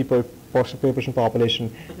Washington, D.C. patient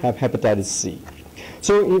population have hepatitis C.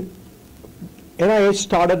 So NIH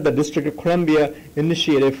started the District of Columbia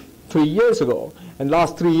initiative 3 years ago. And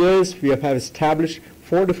last 3 years, we have established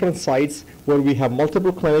 4 different sites where we have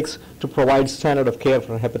multiple clinics to provide standard of care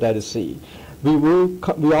for hepatitis C.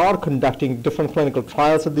 We are conducting different clinical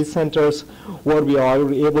trials at these centers where we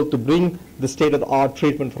are able to bring the state-of-the-art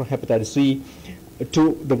treatment for hepatitis C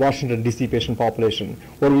to the Washington, D.C. patient population,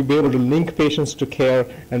 where we'll be able to link patients to care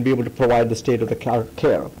and be able to provide the state-of-the-art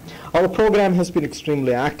care. Our program has been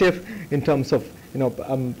extremely active in terms of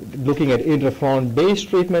looking at interferon-based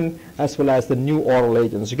treatment as well as the new oral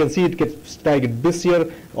agents. You can see it gets staggered this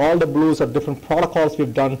year. All the blues are different protocols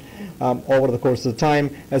we've done over the course of the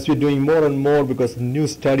time as we're doing more and more because new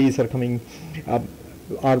studies are coming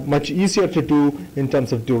are much easier to do in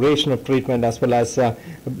terms of duration of treatment as well as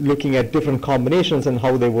looking at different combinations and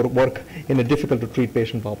how they work in a difficult to treat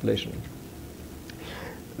patient population.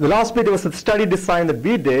 The last bit was the study design that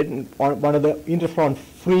we did, one of the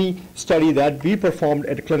interferon-free study that we performed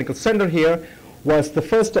at a clinical center here was the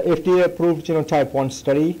first FDA-approved genotype 1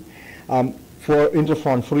 study for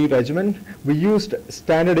interferon-free regimen. We used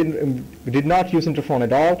we did not use interferon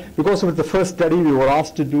at all. Because of the first study, we were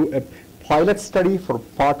asked to do a pilot study for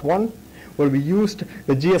part 1, where we used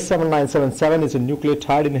the GS7977 as a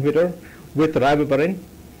nucleotide inhibitor with ribavirin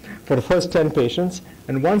for the first 10 patients.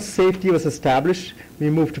 And once safety was established, we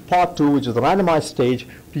moved to part 2, which is the randomized stage,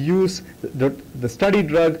 to use the study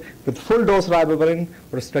drug with full dose ribavirin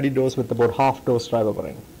or a study dose with about half dose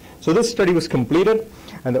ribavirin. So this study was completed,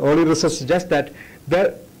 and the early research suggests that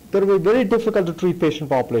there were very difficult to treat patient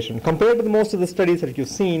population. Compared to most of the studies that you've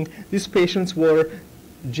seen, these patients were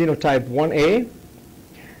genotype 1A.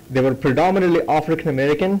 They were predominantly African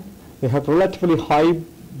American. They have relatively high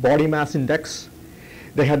body mass index.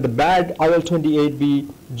 They had the bad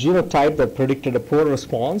IL-28B genotype that predicted a poor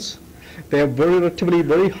response. They have relatively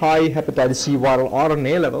very high hepatitis C viral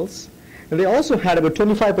RNA levels. And they also had about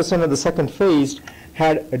 25% of the second phase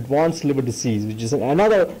had advanced liver disease, which is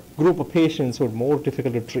another group of patients who are more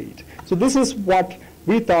difficult to treat. So this is what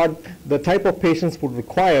we thought the type of patients would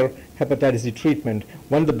require hepatitis C treatment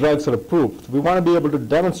when the drugs are approved. We want to be able to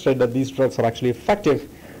demonstrate that these drugs are actually effective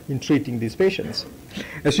in treating these patients.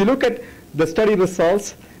 As you look at the study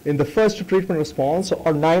results, in the first treatment response,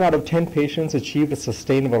 9 out of 10 patients achieved a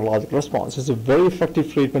sustained virologic response. It's a very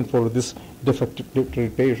effective treatment for this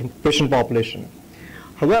defective patient population.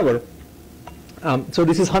 However, so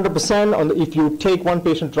this is 100% on if you take one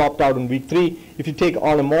patient dropped out in week 3. If you take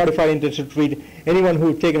on a modified intention to treat, anyone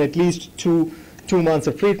who's taken at least two months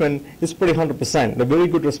of treatment is pretty 100%, a very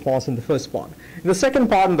good response in the first part. In the second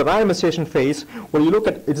part, in the randomization phase, where you look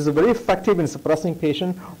at, it is a very effective in suppressing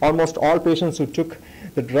patient. Almost all patients who took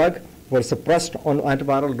the drug were suppressed on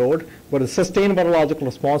antiviral load, where the sustained virological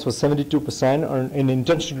response was 72% in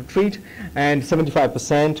intention to treat, and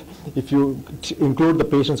 75% if you include the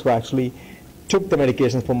patients who actually took the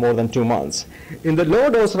medications for more than 2 months. In the low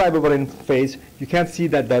dose ribavirin phase, you can see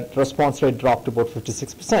that that response rate dropped to about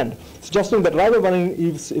 56%, suggesting that ribavirin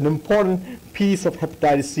is an important piece of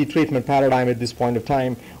hepatitis C treatment paradigm at this point of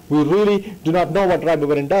time. We really do not know what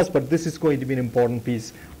ribavirin does, but this is going to be an important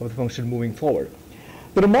piece of the function moving forward.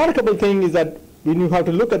 The remarkable thing is that when you have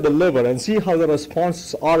to look at the liver and see how the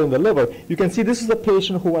responses are in the liver, you can see this is a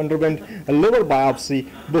patient who underwent a liver biopsy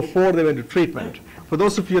before they went to treatment. For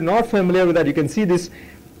those of you who are not familiar with that, you can see this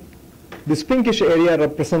pinkish area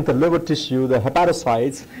represents the liver tissue, the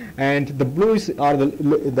hepatocytes, and the blues are the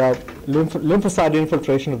lymphocyte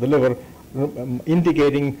infiltration of the liver,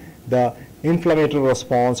 indicating the inflammatory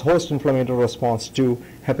response, host inflammatory response to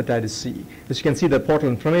hepatitis C. As you can see, the portal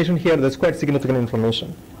inflammation here, there's quite significant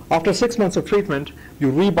inflammation. After 6 months of treatment, you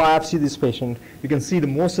re-biopsy this patient, you can see that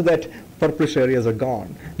most of that purplish areas are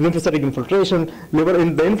gone. Lymphocytic infiltration,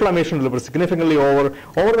 the inflammation of the liver is significantly over.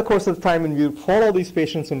 Over the course of time, when we follow these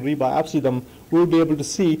patients and re-biopsy them, we'll be able to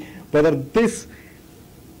see whether this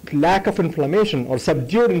lack of inflammation or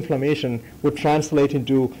subdued inflammation would translate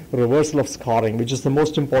into reversal of scarring, which is the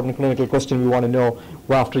most important clinical question we want to know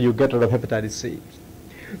after you get rid of hepatitis C.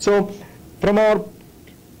 So from our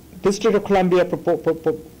District of Columbia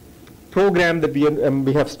program that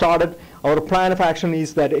we have started, our plan of action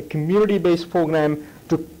is that a community-based program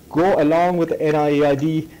to go along with the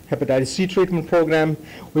NIAID hepatitis C treatment program,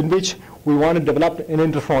 in which we want to develop an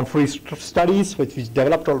interferon-free studies, which we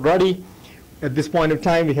developed already. At this point of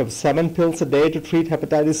time, we have 7 pills a day to treat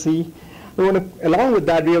hepatitis C. We want to, along with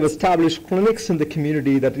that, we have established clinics in the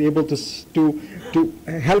community that are able to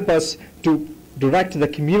help us to direct the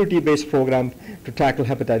community-based program to tackle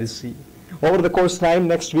hepatitis C. Over the course of time,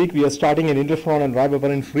 next week, we are starting an interferon and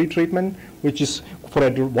ribavirin-free treatment, which is for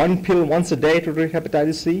 1 pill once a day to treat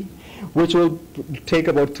hepatitis C, which will take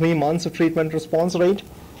about 3 months of treatment response rate.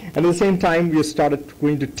 And at the same time, we have started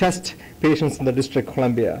going to test patients in the District of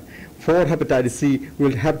Columbia. For hepatitis C,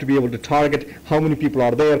 we'll have to be able to target how many people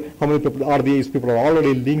are there, how many people are these people are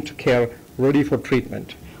already linked to care, ready for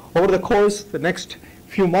treatment. Over the course, the next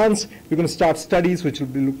few months, we're going to start studies which will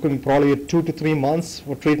be looking probably at 2 to 3 months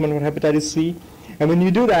for treatment for hepatitis C. And when you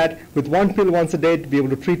do that, with 1 pill once a day to be able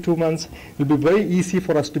to treat 2 months, it'll be very easy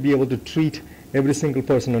for us to be able to treat every single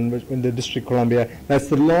person in the District of Columbia. That's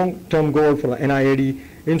the long-term goal for the NIAID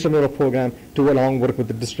intramural program to along work with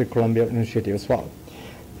the District of Columbia initiative as well.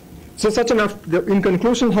 So in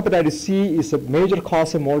conclusion, hepatitis C is a major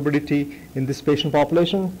cause of morbidity in this patient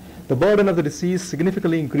population. The burden of the disease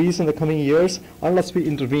significantly increase in the coming years unless we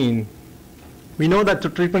intervene. We know that the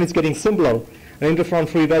treatment is getting simpler and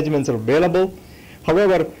interferon-free regimens are available.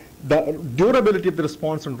 However, the durability of the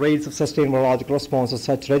response and rates of sustained virologic response of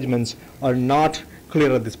such regimens are not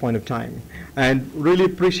clear at this point of time. And really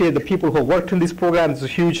appreciate the people who have worked in this program. It's a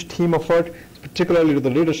huge team effort, particularly to the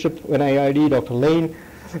leadership of NIAID, Dr. Lane,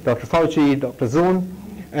 Dr. Fauci, Dr. Zun,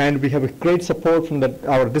 and we have a great support from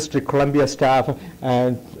our District Columbia staff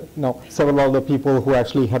and several other people who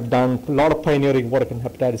actually have done a lot of pioneering work in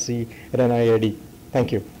hepatitis C at NIAID.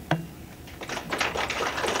 Thank you.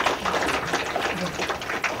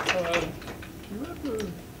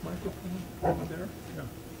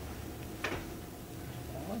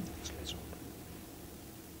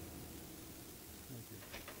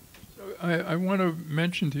 I want to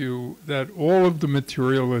mention to you that all of the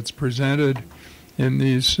material that's presented in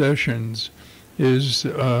these sessions is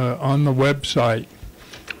on the website,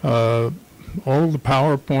 all the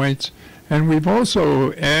PowerPoints, and we've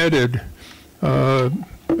also added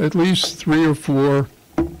at least 3 or 4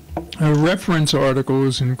 reference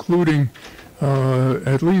articles, including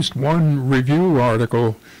at least one review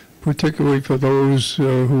article, particularly for those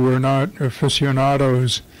who are not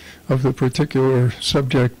aficionados of the particular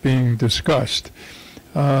subject being discussed.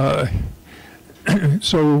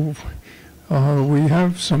 So we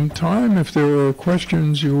have some time. If there are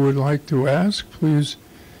questions you would like to ask, please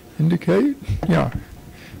indicate. Yeah.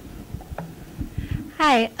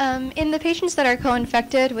 Hi. In the patients that are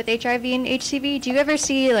co-infected with HIV and HCV, do you ever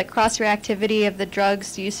see like cross-reactivity of the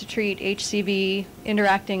drugs used to treat HCV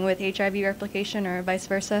interacting with HIV replication or vice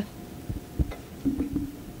versa?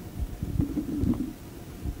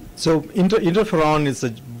 So interferon is a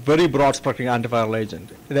very broad-spectrum antiviral agent.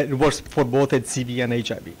 It works for both HCV and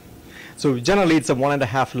HIV. So generally, it's a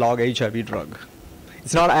 1.5 log HIV drug.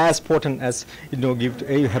 It's not as potent as give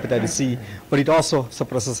hepatitis C, but it also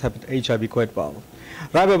suppresses HIV quite well.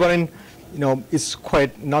 Ribavirin, is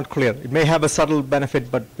quite not clear. It may have a subtle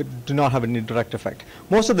benefit, but do not have any direct effect.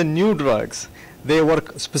 Most of the new drugs, they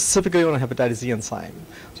work specifically on a hepatitis C enzyme.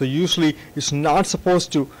 So usually, it's not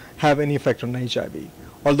supposed to have any effect on HIV.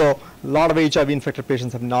 Although a lot of HIV-infected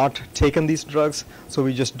patients have not taken these drugs, so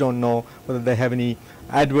we just don't know whether they have any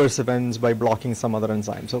adverse events by blocking some other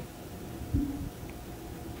enzyme. So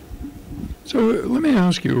let me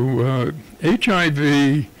ask you,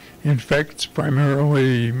 HIV infects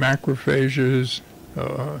primarily macrophages,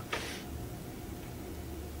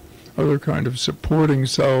 other kind of supporting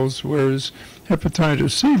cells, whereas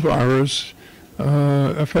hepatitis C virus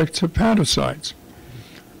affects hepatocytes.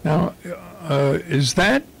 Now, is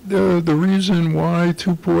that the reason why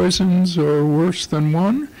two poisons are worse than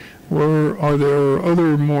one? Or are there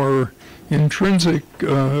other more intrinsic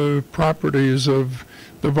properties of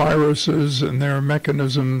the viruses and their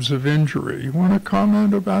mechanisms of injury? You want to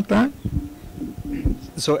comment about that?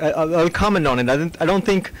 So I'll comment on it. I don't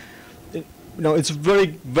think, it's a very,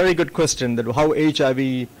 very good question that how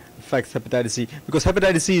HIV affects hepatitis C, because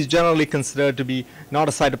hepatitis C is generally considered to be not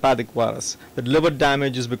a cytopathic virus. The liver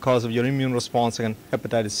damage is because of your immune response against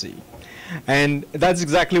hepatitis C. And that's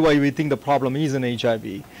exactly why we think the problem is in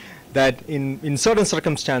HIV. That in certain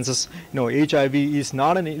circumstances, HIV is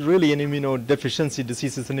not really an immunodeficiency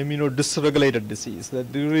disease, it's an immunodysregulated disease,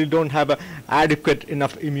 that you really don't have an adequate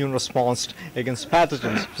enough immune response against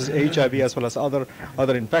pathogens, which is HIV as well as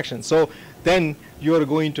other infections. So then you're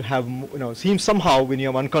going to have, seems somehow when you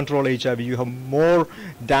have uncontrolled HIV, you have more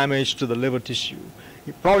damage to the liver tissue.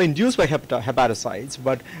 Probably induced by hepatocytes,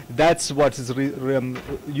 but that's what is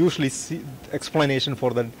usually explanation for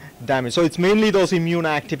the damage. So it's mainly those immune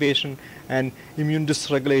activation and immune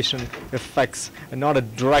dysregulation effects, and not a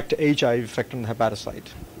direct HIV effect on the hepatocyte.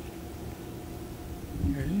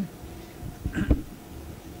 Okay.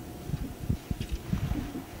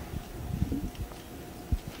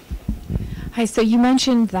 Hi, so you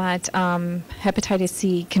mentioned that hepatitis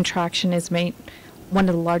C contraction is one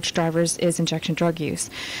of the large drivers is injection drug use.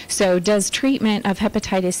 So does treatment of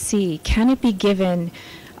hepatitis C, can it be given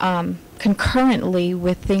concurrently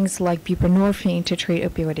with things like buprenorphine to treat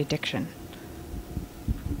opioid addiction?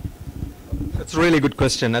 That's a really good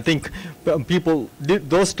question. I think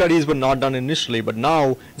those studies were not done initially, but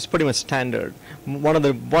now it's pretty much standard. One of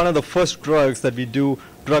the first drugs that we do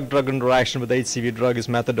drug-drug interaction with HCV drug is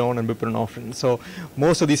methadone and buprenorphine. So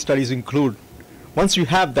most of these studies include, once you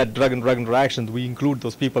have that drug-and-drug interaction, we include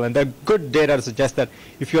those people. And there are good data to suggest that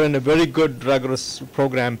if you're in a very good drug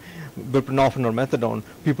program, buprenorphine or methadone,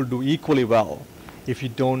 people do equally well if you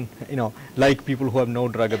don't, like people who have no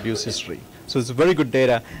drug abuse history. So it's very good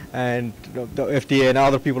data, and the FDA and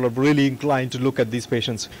other people are really inclined to look at these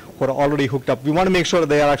patients who are already hooked up. We want to make sure that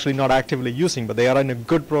they are actually not actively using, but they are in a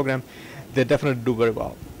good program. They definitely do very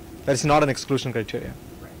well. That is not an exclusion criteria.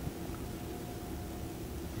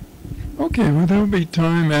 Okay, well, there'll be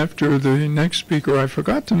time after the next speaker. I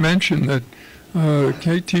forgot to mention that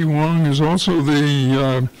K.T. Wong is also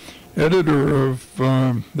the editor of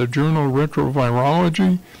the journal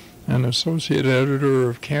Retrovirology and associate editor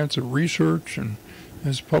of Cancer Research, and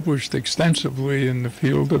has published extensively in the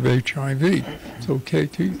field of HIV. So,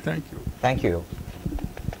 K.T., thank you. Thank you.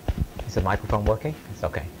 Is the microphone working? It's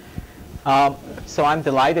okay. So I'm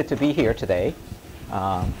delighted to be here today.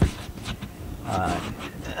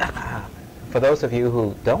 For those of you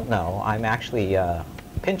who don't know, I'm actually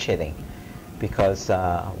pinch hitting because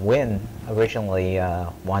Wynn originally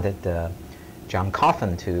wanted John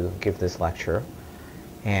Coffin to give this lecture.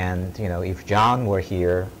 And if John were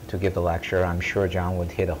here to give the lecture, I'm sure John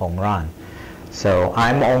would hit a home run. So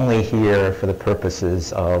I'm only here for the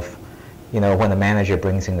purposes of, when the manager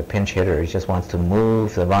brings in the pinch hitter, he just wants to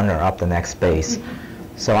move the runner up the next base.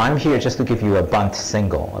 So I'm here just to give you a bunt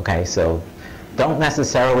single, okay? So don't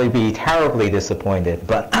necessarily be terribly disappointed,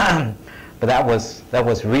 but but that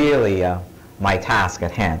was really my task at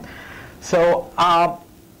hand. So I've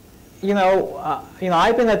been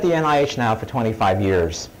at the NIH now for 25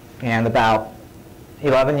 years, and about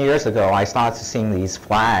 11 years ago, I started seeing these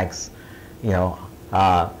flags,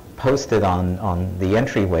 posted on the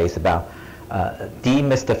entryways about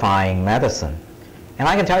demystifying medicine. And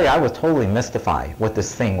I can tell you, I was totally mystified what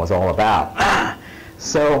this thing was all about.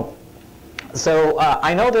 So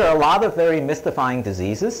I know there are a lot of very mystifying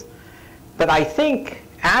diseases, but I think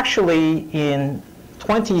actually in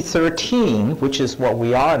 2013, which is what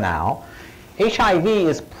we are now, HIV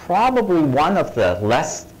is probably one of the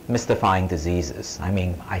less mystifying diseases. I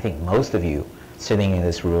mean, I think most of you sitting in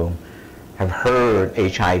this room have heard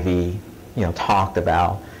HIV, talked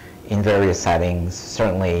about in various settings,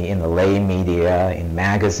 certainly in the lay media, in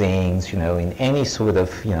magazines, in any sort of,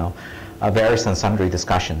 various and sundry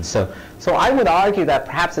discussions. So I would argue that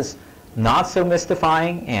perhaps it's not so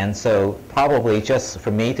mystifying, and so probably just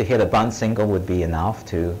for me to hit a bunt single would be enough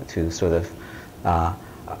to sort of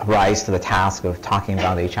rise to the task of talking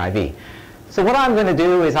about HIV. So what I'm going to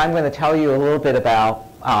do is I'm going to tell you a little bit about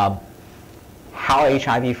how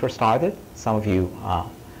HIV first started. Some of you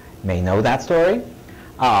may know that story.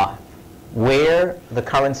 Where the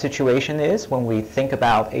current situation is when we think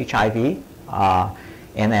about HIV.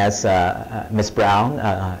 And as Ms. Brown,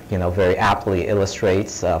 very aptly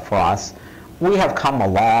illustrates for us, we have come a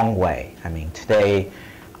long way. I mean, today,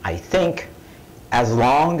 I think, as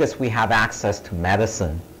long as we have access to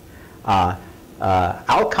medicine,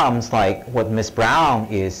 outcomes like what Ms. Brown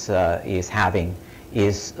is having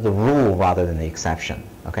is the rule rather than the exception.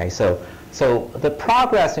 Okay, so the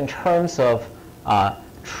progress in terms of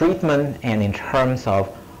treatment and in terms of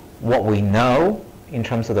what we know in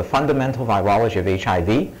terms of the fundamental virology of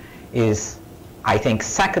HIV is, I think,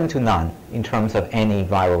 second to none in terms of any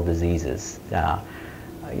viral diseases. Some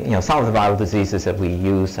of the viral diseases that we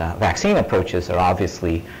use vaccine approaches are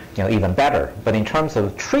obviously even better. But in terms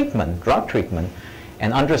of treatment, drug treatment,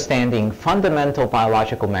 and understanding fundamental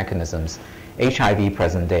biological mechanisms, HIV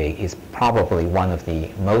present day is probably one of the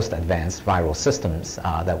most advanced viral systems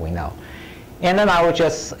that we know. And then I would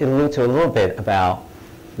just allude to a little bit about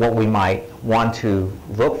what we might want to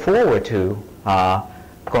look forward to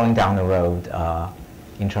going down the road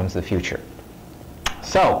in terms of the future.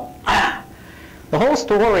 So the whole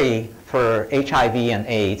story for HIV and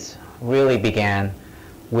AIDS really began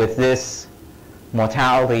with this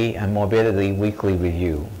Mortality and Morbidity Weekly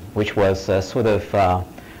Review, which was sort of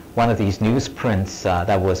one of these newsprints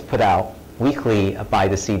that was put out weekly by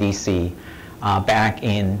the CDC back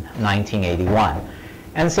in 1981.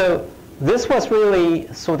 And so this was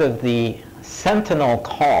really sort of the sentinel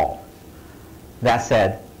call that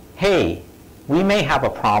said, hey, we may have a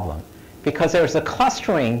problem, because there's a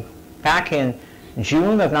clustering back in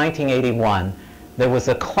June of 1981. There was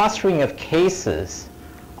a clustering of cases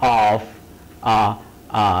of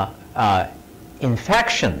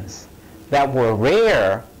infections that were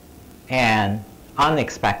rare and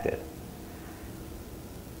unexpected.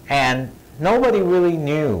 And nobody really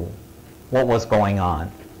knew what was going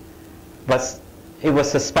on. But it was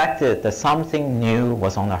suspected that something new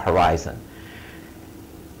was on the horizon.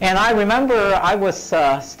 And I remember I was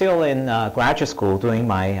still in graduate school doing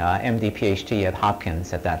my MD Ph.D. at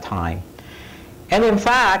Hopkins at that time. And in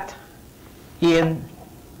fact, 2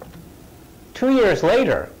 years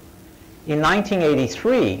later, in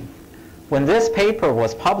 1983, when this paper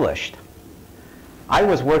was published, I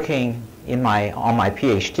was working on my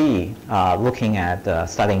PhD looking at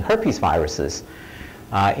studying herpes viruses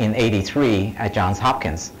in '83 at Johns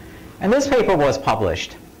Hopkins. And this paper was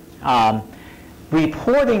published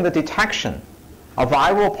reporting the detection of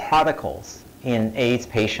viral particles in AIDS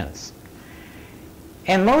patients.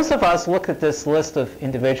 And most of us looked at this list of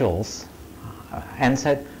individuals and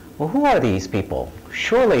said, well, who are these people?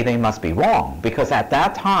 Surely they must be wrong, because at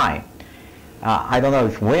that time, I don't know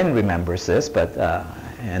if Wynn remembers this, but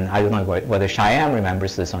and I don't know whether Cheyenne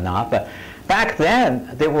remembers this or not, but back then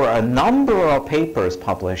there were a number of papers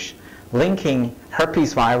published linking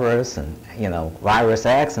herpes virus and virus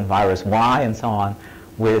X and virus Y and so on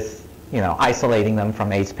with isolating them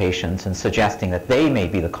from AIDS patients and suggesting that they may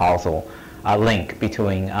be the causal link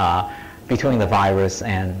between the virus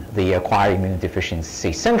and the acquired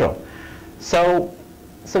immunodeficiency syndrome. So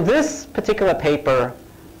this particular paper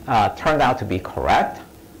turned out to be correct,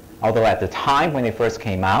 although at the time when it first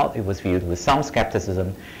came out, it was viewed with some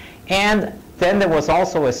skepticism. And then there was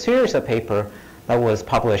also a series of papers that was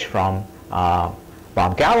published from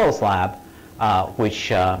Bob Gallo's lab,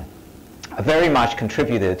 which very much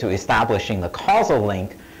contributed to establishing the causal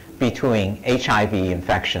link between HIV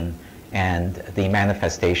infection and the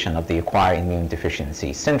manifestation of the acquired immune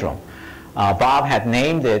deficiency syndrome. Bob had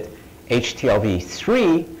named it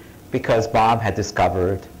HTLV-3 because Bob had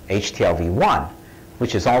discovered HTLV-1,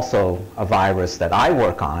 which is also a virus that I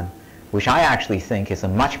work on, which I actually think is a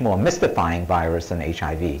much more mystifying virus than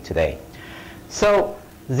HIV today. So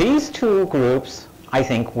these two groups, I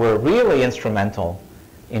think, were really instrumental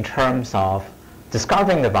in terms of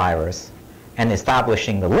discovering the virus and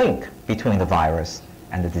establishing the link between the virus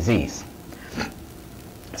and the disease.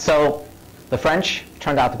 So the French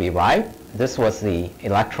turned out to be right. This was the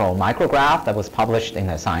electron micrograph that was published in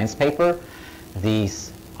a science paper.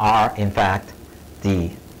 These are, in fact, the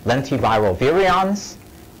lentiviral virions,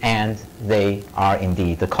 and they are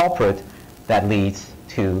indeed the culprit that leads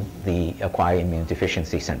to the acquired immune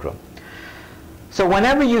deficiency syndrome. So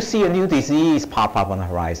whenever you see a new disease pop up on the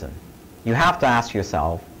horizon, you have to ask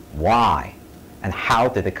yourself, why and how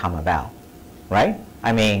did it come about, right?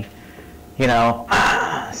 I mean, you know,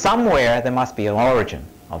 somewhere there must be an origin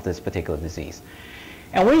of this particular disease.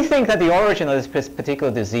 And we think that the origin of this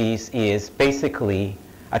particular disease is basically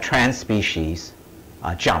a trans-species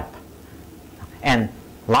jump, and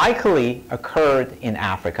likely occurred in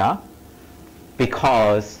Africa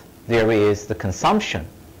because there is the consumption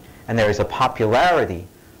and there is a popularity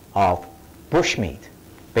of bushmeat,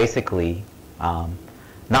 basically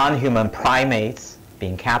non-human primates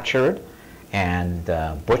being captured and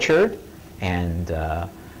butchered and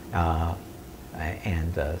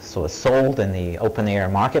sort of sold in the open-air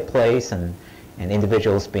marketplace, and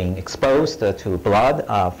individuals being exposed to blood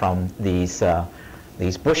from these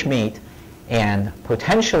bushmeat, and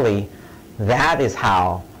potentially that is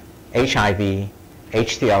how HIV,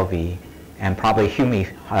 HTLV, and probably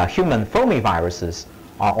human foamy viruses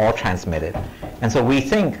are all transmitted. And so we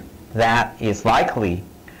think that is likely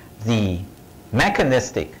the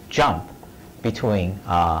mechanistic jump between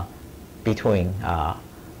a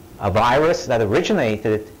virus that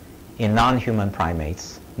originated in non-human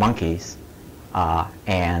primates, monkeys,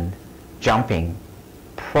 and jumping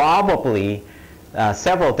probably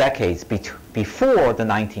several decades before the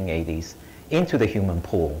 1980s into the human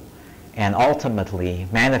pool, and ultimately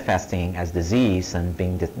manifesting as disease and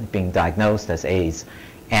being diagnosed as AIDS,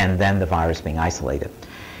 and then the virus being isolated.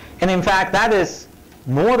 And in fact, that is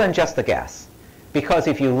more than just a guess, because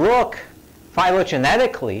if you look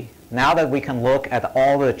phylogenetically, now that we can look at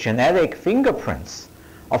all the genetic fingerprints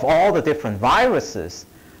of all the different viruses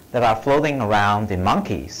that are floating around in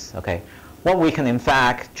monkeys, okay, what we can in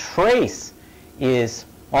fact trace is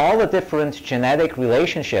all the different genetic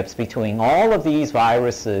relationships between all of these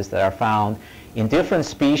viruses that are found in different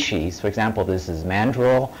species. For example, this is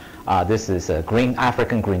mandrill, this is a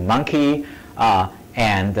African green monkey,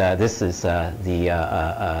 and this is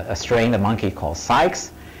a strain of monkey called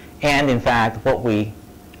Sykes. And in fact, what we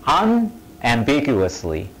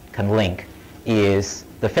unambiguously can link is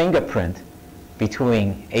the fingerprint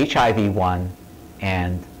between HIV-1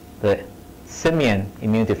 and the simian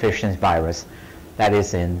immune deficiency virus that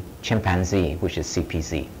is in chimpanzee, which is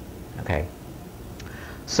CPZ. Okay.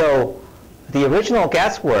 So the original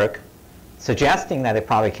guesswork suggesting that it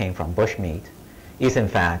probably came from bushmeat is in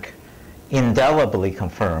fact indelibly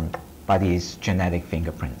confirmed by these genetic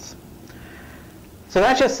fingerprints. So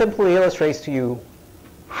that just simply illustrates to you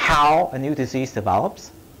how a new disease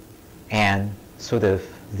develops, and sort of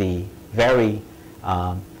the very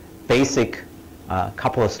basic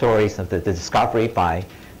couple of stories of the discovery by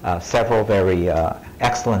several very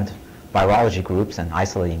excellent virology groups and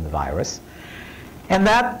isolating the virus. And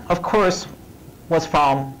that, of course, was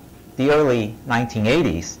from the early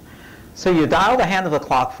 1980s. So you dial the hand of the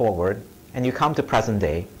clock forward, and you come to present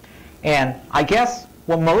day. And I guess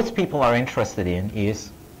what most people are interested in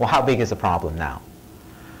is, well, how big is the problem now?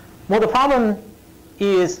 Well, the problem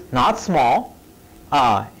is not small.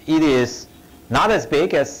 It is not as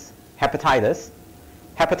big as hepatitis.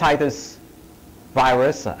 Hepatitis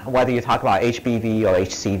virus, whether you talk about HBV or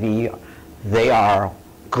HCV, they are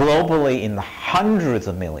globally in the hundreds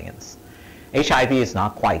of millions. HIV is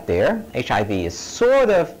not quite there. HIV is sort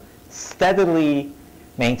of steadily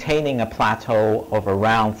maintaining a plateau of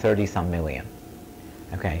around 30-some million.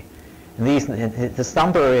 Okay, and this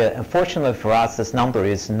number, unfortunately for us, this number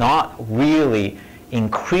is not really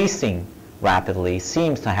increasing rapidly.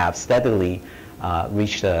 Seems to have steadily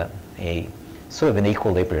reached a sort of an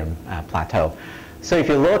equilibrium plateau. So if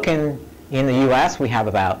you look in the U.S., we have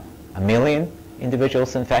about 1 million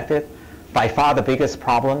individuals infected. By far the biggest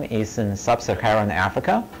problem is in sub-Saharan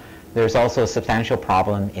Africa. There's also a substantial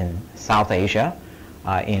problem in South Asia,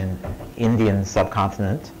 in Indian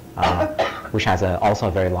subcontinent, which has also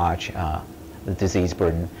a very large the disease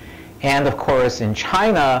burden. And of course, in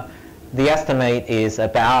China, the estimate is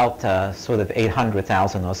about sort of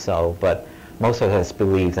 800,000 or so, but most of us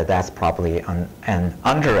believe that that's probably an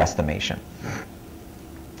underestimation.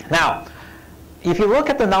 Now, if you look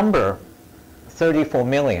at the number, 34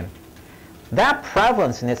 million, that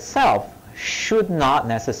prevalence in itself should not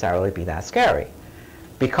necessarily be that scary,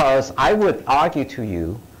 because I would argue to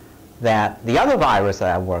you that the other virus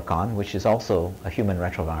that I work on, which is also a human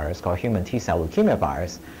retrovirus called human T-cell leukemia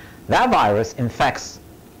virus, that virus infects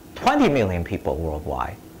 20 million people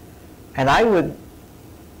worldwide. And I would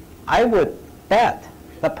bet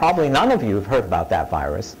that probably none of you have heard about that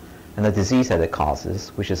virus and the disease that it causes,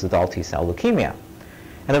 which is adult T-cell leukemia.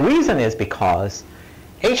 And the reason is because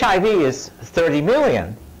HIV is 30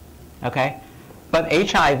 million, okay? But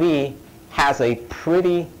HIV has a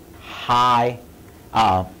pretty high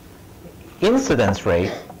incidence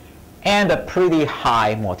rate and a pretty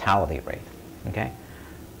high mortality rate, okay?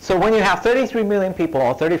 So when you have 33 million people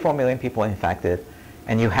or 34 million people infected,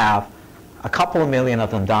 and you have a couple of million of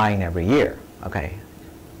them dying every year, okay,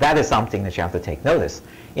 that is something that you have to take notice.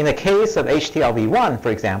 In the case of HTLV-1, for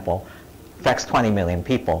example, affects 20 million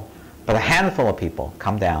people, but a handful of people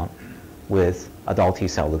come down with adult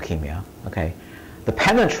T-cell leukemia, okay? The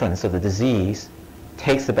penetrance of the disease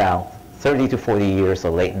takes about 30 to 40 years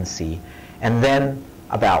of latency, and then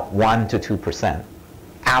about 1 to 2%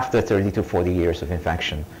 after 30 to 40 years of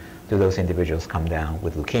infection do those individuals come down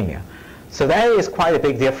with leukemia. So that is quite a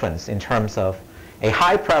big difference in terms of a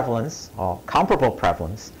high prevalence or comparable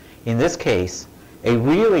prevalence, in this case, a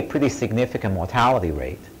really pretty significant mortality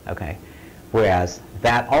rate, okay? Whereas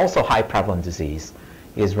that also high prevalent disease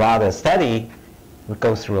is rather steady, it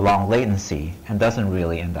goes through a long latency and doesn't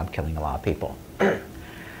really end up killing a lot of people.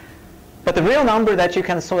 But the real number that you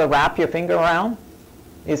can sort of wrap your finger around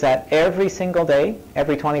is that every single day,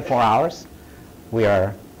 every 24 hours, we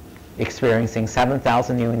are experiencing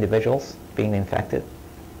 7,000 new individuals being infected.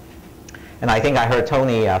 And I think I heard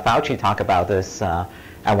Tony Fauci talk about this at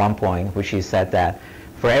one point, which he said that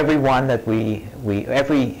for everyone that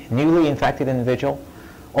every newly infected individual,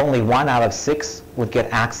 only 1 out of 6 would get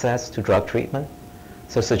access to drug treatment.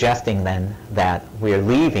 So suggesting then that we're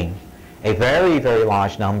leaving a very, very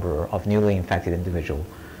large number of newly infected individuals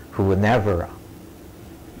who would never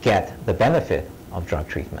get the benefit of drug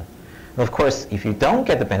treatment. And of course, if you don't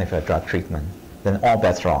get the benefit of drug treatment, then all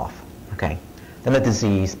bets are off, okay? Then the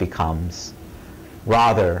disease becomes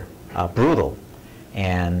rather brutal,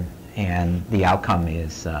 and the outcome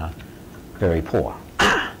is very poor.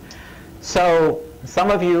 So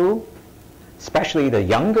some of you, especially the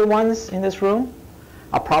younger ones in this room,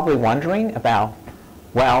 are probably wondering about,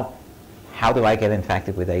 well, how do I get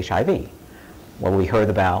infected with HIV? Well, we heard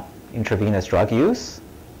about intravenous drug use,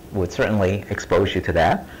 would certainly expose you to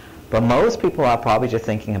that. But most people are probably just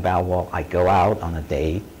thinking about, well, I go out on a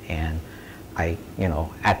date and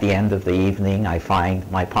at the end of the evening, I find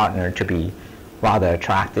my partner to be rather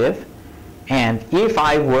attractive. And if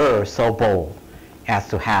I were so bold as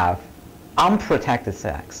to have unprotected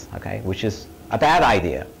sex, okay, which is a bad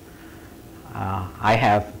idea. I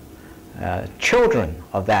have children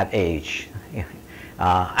of that age,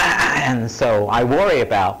 and so I worry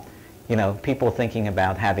about, people thinking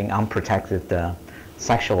about having unprotected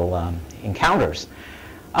sexual encounters.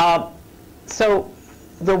 So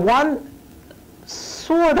the one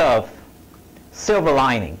sort of silver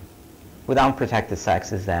lining with unprotected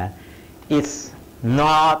sex is that it's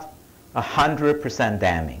not 100%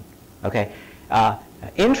 damning. Okay.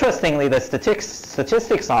 Interestingly, the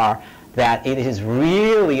statistics are that it is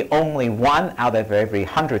really only 1 out of every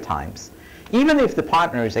 100 times, even if the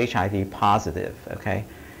partner is HIV positive. Okay.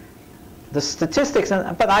 The statistics,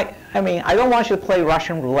 but I don't want you to play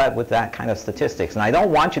Russian roulette with that kind of statistics, and I don't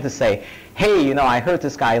want you to say, hey, I heard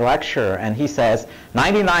this guy lecture, and he says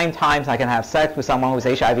 99 times I can have sex with someone who's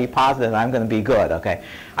HIV positive, and I'm going to be good, okay?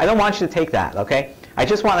 I don't want you to take that, okay? I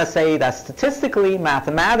just want to say that statistically,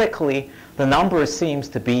 mathematically, the number seems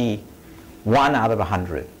to be 1 out of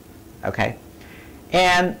 100, okay?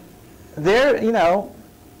 And there,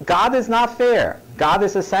 God is not fair. God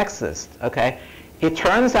is a sexist, okay? It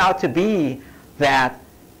turns out to be that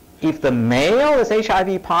if the male is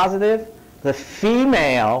HIV positive, the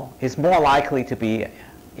female is more likely to be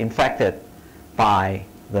infected by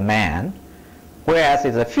the man, whereas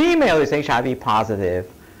if the female is HIV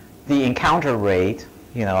positive, the encounter rate,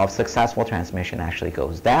 of successful transmission actually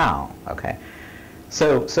goes down, okay?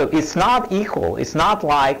 So it's not equal. It's not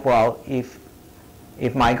like, well, if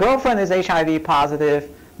my girlfriend is HIV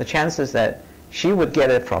positive, the chances that she would get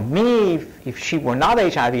it from me if she were not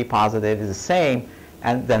HIV positive is the same,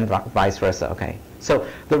 and then vice versa, okay? So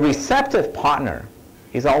the receptive partner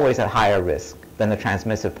is always at higher risk than the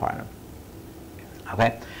transmissive partner.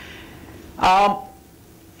 Okay?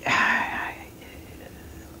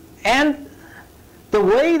 And the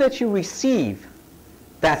way that you receive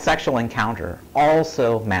that sexual encounter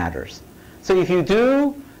also matters. So if you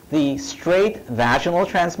do the straight vaginal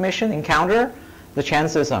transmission encounter, the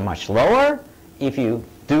chances are much lower. If you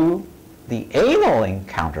do the anal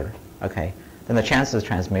encounter, okay, then the chances of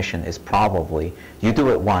transmission is probably, you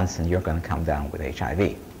do it once and you're going to come down with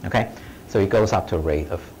HIV. Okay? So it goes up to a rate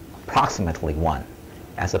of approximately 1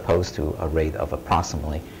 as opposed to a rate of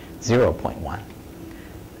approximately 0.1.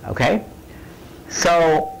 Okay?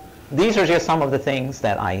 So these are just some of the things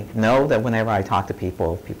that I know that whenever I talk to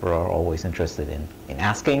people, people are always interested in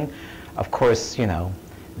asking. Of course, you know,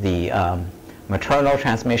 the maternal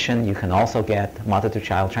transmission, you can also get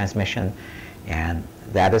mother-to-child transmission, and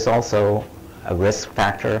that is also a risk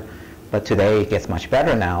factor. But today it gets much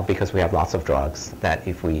better now because we have lots of drugs that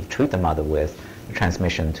if we treat the mother with, the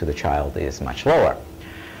transmission to the child is much lower.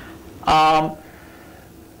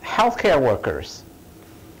 Healthcare workers,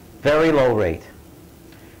 very low rate.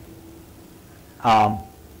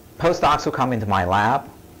 Postdocs who come into my lab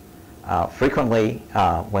frequently,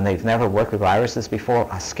 when they've never worked with viruses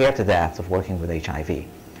before, are scared to death of working with HIV.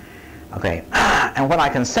 Okay, and what I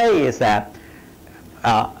can say is that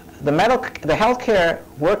the healthcare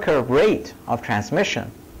worker rate of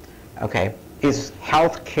transmission, okay, is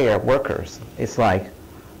healthcare workers. It's like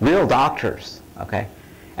real doctors, okay,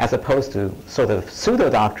 as opposed to sort of pseudo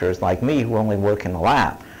doctors like me who only work in the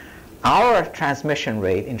lab. Our transmission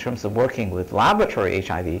rate in terms of working with laboratory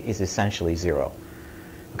HIV is essentially 0.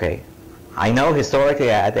 Okay, I know historically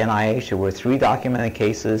at NIAID there were 3 documented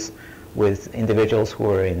cases with individuals who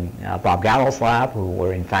were in Bob Gallow's lab who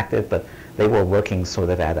were infected, but they were working sort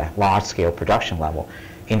of at a large-scale production level.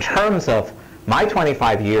 In terms of my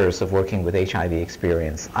 25 years of working with HIV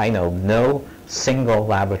experience, I know no single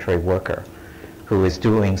laboratory worker who is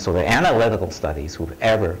doing sort of analytical studies who've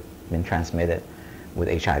ever been transmitted with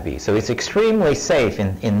HIV. So it's extremely safe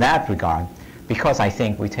in that regard because I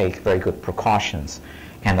think we take very good precautions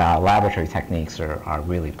and our laboratory techniques are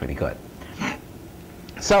really pretty good.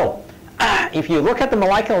 So if you look at the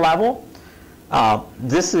molecular level,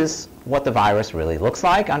 this is what the virus really looks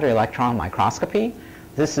like under electron microscopy.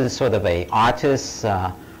 This is sort of a artist's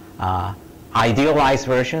idealized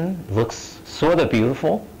version. Looks sort of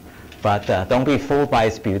beautiful, but don't be fooled by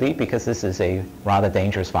its beauty because this is a rather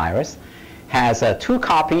dangerous virus. Has 2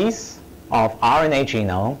 copies of RNA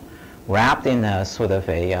genome wrapped in a sort of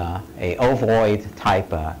a ovoid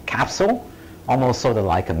type capsule, almost sort of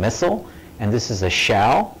like a missile. And this is a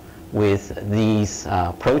shell with these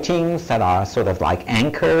proteins that are sort of like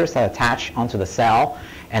anchors that attach onto the cell,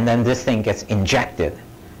 and then this thing gets injected.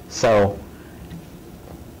 So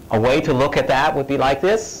a way to look at that would be like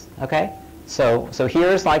this, okay? So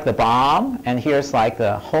here's like the bomb, and here's like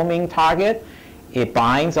the homing target. It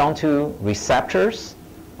binds onto receptors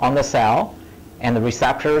on the cell, and the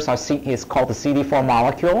receptors is called the CD4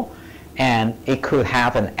 molecule, and it could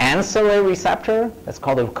have an ancillary receptor that's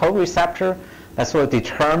called a co-receptor that sort of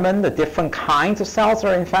determine the different kinds of cells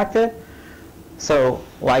that are infected. So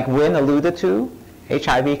like Wynn alluded to,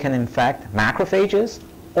 HIV can infect macrophages,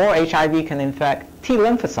 or HIV can infect T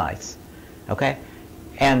lymphocytes, okay?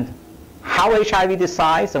 And how HIV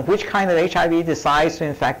decides and which kind of HIV decides to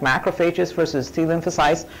infect macrophages versus T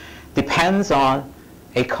lymphocytes depends on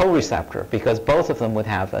a co-receptor because both of them would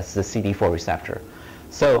have the CD4 receptor.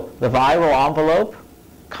 So the viral envelope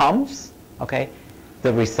comes, okay,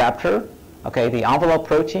 the receptor, okay, the envelope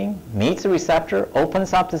protein meets the receptor,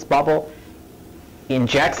 opens up this bubble,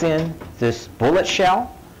 injects in this bullet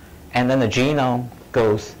shell, and then the genome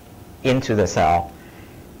goes into the cell.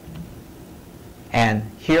 And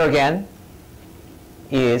here again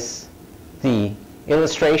is the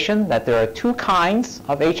illustration that there are 2 kinds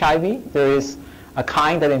of HIV. There is a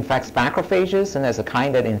kind that infects macrophages, and there's a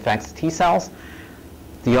kind that infects T cells.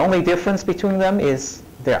 The only difference between them is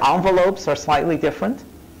their envelopes are slightly different,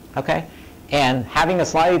 okay? And having a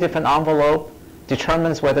slightly different envelope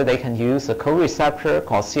determines whether they can use a co-receptor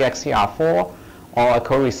called CXCR4 or a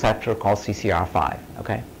co-receptor called CCR5,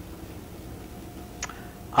 okay?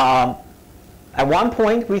 At one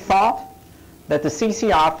point, we thought that the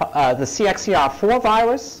CXCR4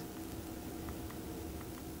 virus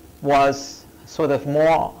was sort of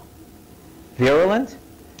more virulent,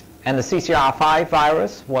 and the CCR5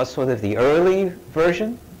 virus was sort of the early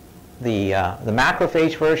version. The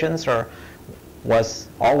macrophage versions was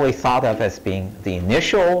always thought of as being the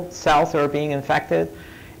initial cells that are being infected,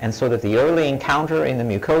 and sort of the early encounter in the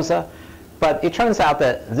mucosa. But it turns out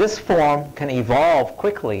that this form can evolve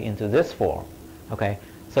quickly into this form. Okay?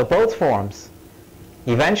 So both forms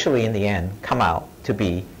eventually in the end come out to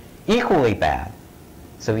be equally bad.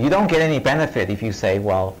 So you don't get any benefit if you say,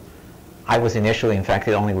 well, I was initially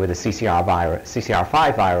infected only with the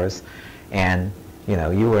CCR5 virus, and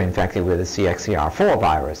you were infected with the CXCR4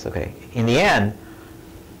 virus. Okay? In the end,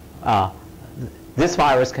 this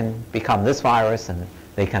virus can become this virus, and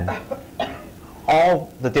they can,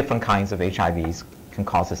 all the different kinds of HIVs can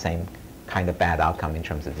cause the same kind of bad outcome in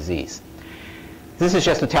terms of disease. This is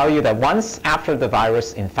just to tell you that once after the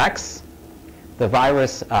virus infects, the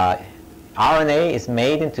virus RNA is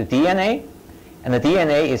made into DNA, and the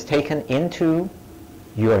DNA is taken into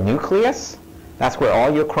your nucleus. That's where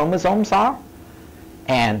all your chromosomes are.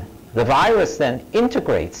 And the virus then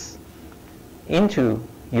integrates into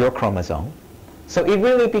your chromosome. So it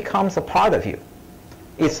really becomes a part of you.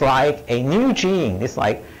 It's like a new gene. It's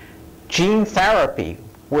like gene therapy,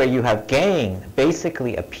 where you have gained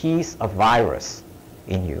basically a piece of virus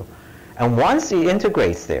in you. And once it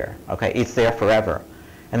integrates there, okay, it's there forever.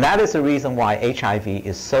 And that is the reason why HIV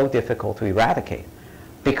is so difficult to eradicate.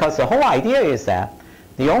 Because the whole idea is that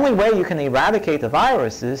the only way you can eradicate the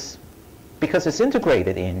virus is because it's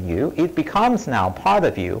integrated in you. It becomes now part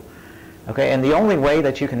of you. Okay? And the only way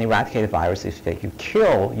that you can eradicate a virus is that you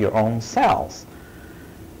kill your own cells.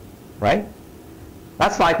 Right?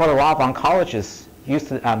 That's like what a lot of oncologists used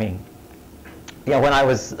to, when I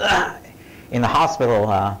was in the hospital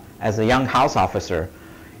as a young house officer,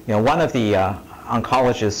 one of the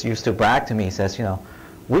oncologists used to brag to me, says,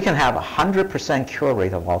 we can have 100% cure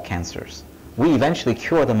rate of all cancers. We eventually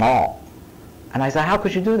cure them all. And I said, how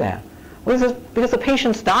could you do that? Well, because the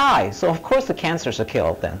patients die, so of course the cancers are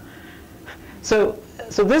killed then. So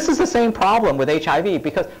this is the same problem with HIV,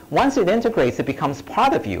 because once it integrates, it becomes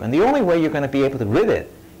part of you. And the only way you're going to be able to rid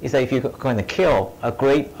it is that if you're going to kill a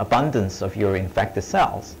great abundance of your infected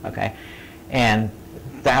cells. Okay? And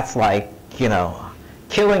that's like,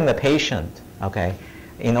 killing the patient, okay,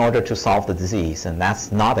 in order to solve the disease. And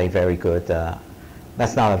that's not a very good,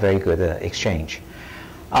 exchange.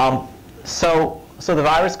 So the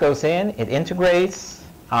virus goes in, it integrates.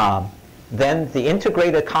 Then the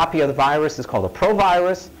integrated copy of the virus is called a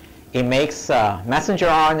provirus. It makes messenger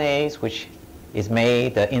RNAs, which is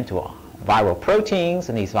made into viral proteins,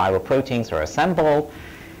 and these viral proteins are assembled.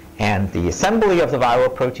 And the assembly of the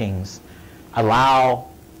viral proteins allow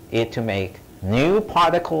it to make new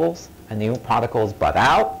particles, and new particles bud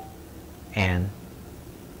out, and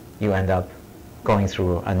you end up going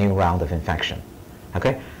through a new round of infection.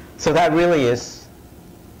 Okay? So that really is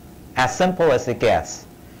as simple as it gets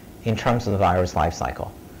in terms of the virus life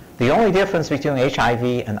cycle. The only difference between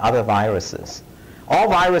HIV and other viruses, all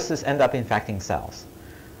viruses end up infecting cells.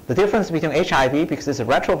 The difference between HIV, because it's a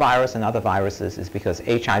retrovirus, and other viruses is because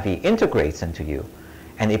HIV integrates into you,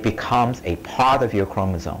 and it becomes a part of your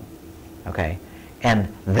chromosome. Okay? And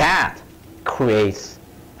that creates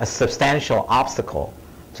a substantial obstacle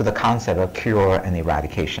to the concept of cure and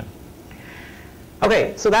eradication.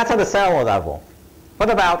 Okay, so that's at the cellular level.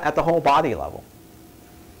 What about at the whole body level?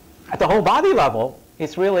 At the whole body level,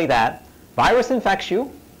 it's really that virus infects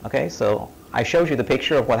you. Okay, so I showed you the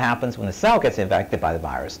picture of what happens when a cell gets infected by the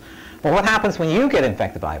virus. But what happens when you get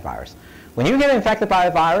infected by a virus? When you get infected by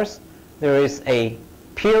a virus, there is a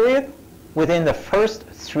period within the first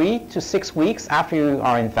 3 to 6 weeks after you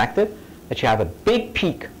are infected that you have a big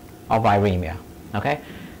peak of viremia. Okay?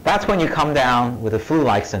 That's when you come down with a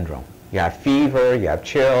flu-like syndrome. You have fever, you have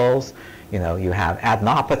chills, you have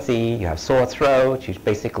adenopathy, you have sore throat, you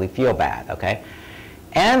basically feel bad. Okay?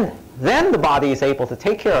 And then the body is able to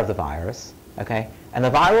take care of the virus, okay? And the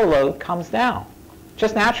viral load comes down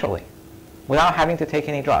just naturally without having to take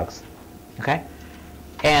any drugs. Okay?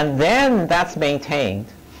 And then that's maintained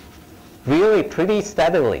really pretty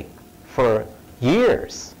steadily for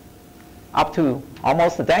years, up to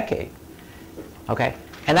almost a decade. Okay?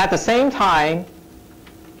 And at the same time,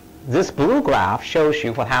 this blue graph shows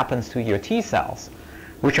you what happens to your T cells,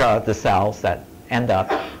 which are the cells that end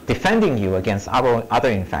up defending you against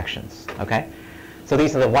other infections. Okay? So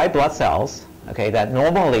these are the white blood cells, okay, that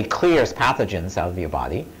normally clears pathogens out of your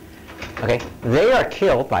body. Okay? They are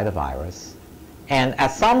killed by the virus. And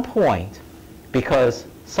at some point, because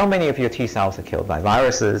so many of your T cells are killed by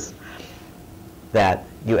viruses, that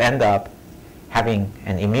you end up having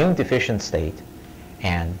an immune deficient state,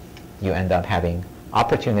 and you end up having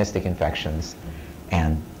opportunistic infections,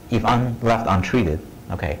 and if left untreated,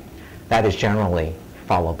 okay, that is generally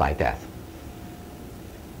followed by death.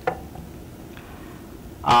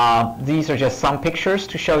 These are just some pictures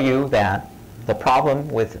to show you that the problem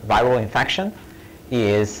with viral infection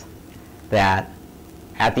is that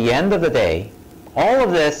at the end of the day, all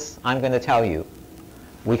of this I'm going to tell you,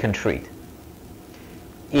 we can treat.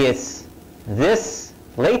 It's this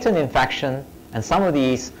latent infection and some of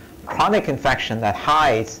these chronic infection that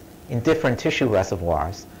hides in different tissue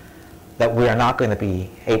reservoirs that we are not going to be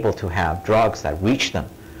able to have drugs that reach them.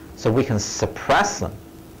 So we can suppress them,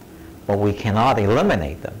 but we cannot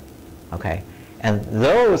eliminate them. Okay? And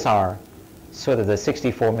those are sort of the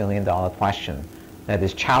 $64 million question that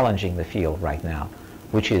is challenging the field right now,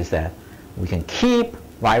 which is that we can keep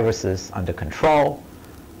viruses under control,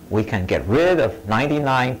 we can get rid of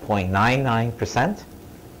 99.99%,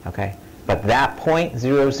 okay? But that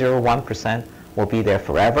 0.001% will be there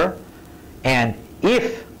forever. And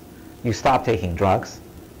if you stop taking drugs,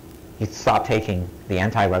 you stop taking the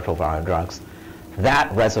antiretroviral drugs,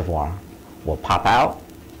 that reservoir will pop out.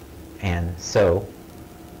 And so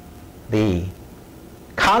the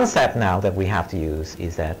concept now that we have to use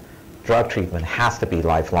is that drug treatment has to be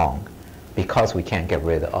lifelong because we can't get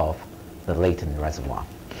rid of the latent reservoir.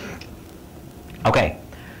 Okay,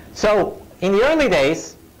 so in the early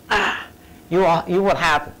days, you would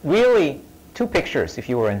have really two pictures if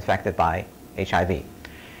you were infected by HIV.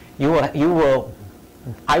 You will,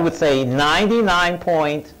 I would say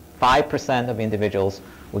 99.5% of individuals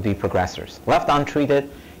would be progressors. Left untreated,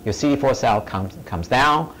 your CD4 cell comes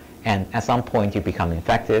down, and at some point you become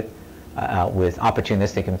infected with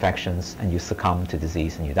opportunistic infections, and you succumb to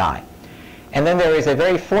disease and you die. And then there is a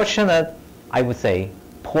very fortunate, I would say,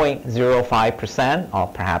 0.05% or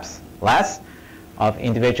perhaps less of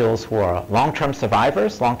individuals who are long-term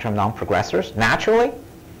survivors, long-term non-progressors, naturally,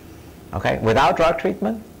 okay, without drug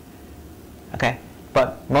treatment, okay?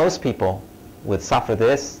 But most people would suffer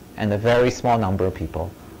this, and a very small number of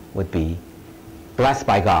people would be blessed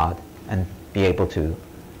by God and be able to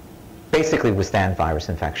basically withstand virus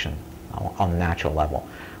infection on a natural level.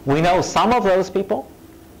 We know some of those people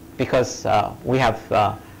because we have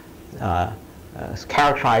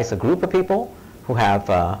characterized a group of people who have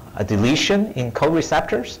a deletion in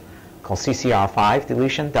co-receptors called CCR5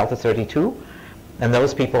 deletion, delta 32, and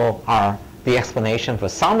those people are the explanation for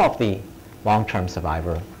some of the long-term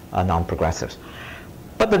survivor non-progressives.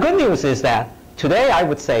 But the good news is that today I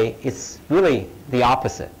would say it's really the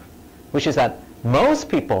opposite, which is that most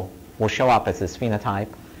people will show up as this phenotype,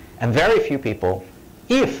 and very few people,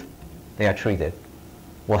 if they are treated,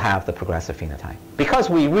 will have the progressive phenotype, because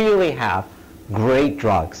we really have great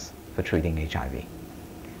drugs for treating HIV.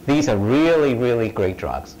 These are really, really great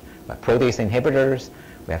drugs. We have protease inhibitors,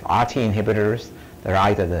 we have RT inhibitors. They're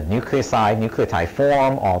either the nucleotide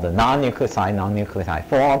form or the non-nucleotide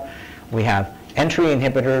form. We have entry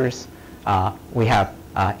inhibitors, we have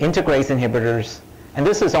integrase inhibitors, and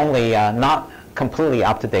this is only not completely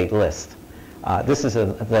up-to-date list. This is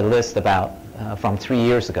the list about from 3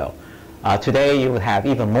 years ago. Today you will have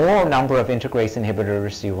even more number of integrase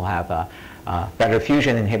inhibitors, you will have better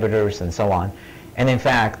fusion inhibitors and so on. And in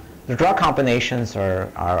fact, the drug combinations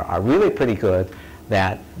are really pretty good,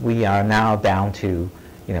 that we are now down to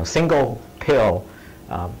single pill.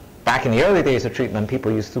 Back in the early days of treatment,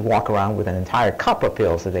 people used to walk around with an entire cup of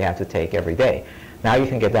pills that they have to take every day. Now you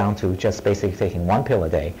can get down to just basically taking one pill a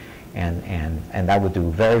day, and that would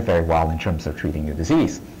do very, very well in terms of treating your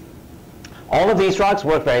disease. All of these drugs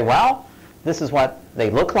work very well. This is what they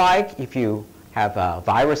look like if you have a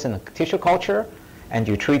virus in a tissue culture and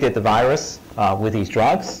you treated the virus with these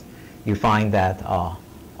drugs. You find that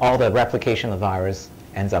all the replication of the virus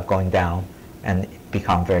ends up going down and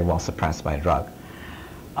become very well suppressed by a drug.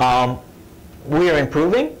 We are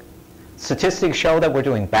improving. Statistics show that we're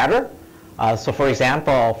doing better. So for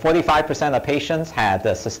example, 45% of patients had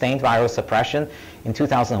sustained viral suppression in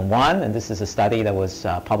 2001, and this is a study that was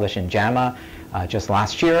published in JAMA just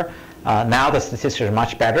last year. Now the statistics are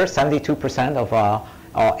much better. 72% of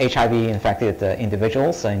HIV-infected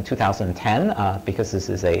individuals in 2010, because this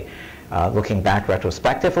is a looking back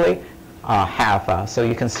retrospectively, have, so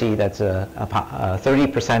you can see that's a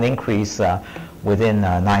 30% increase within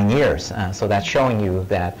 9 years. So that's showing you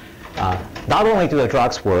that not only do the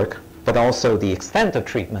drugs work, but also the extent of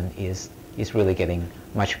treatment is really getting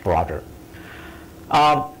much broader.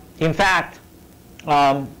 In fact,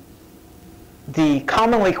 the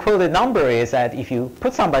commonly quoted number is that if you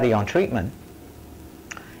put somebody on treatment,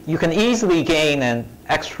 you can easily gain an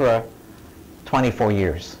extra 24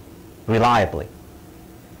 years reliably.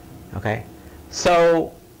 Okay?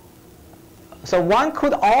 So one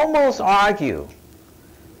could almost argue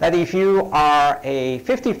that if you are a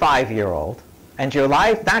 55-year-old and your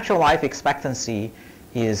natural life expectancy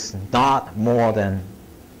is not more than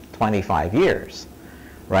 25 years,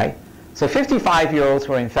 right? So 55-year-olds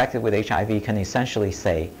who are infected with HIV can essentially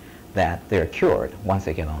say that they're cured once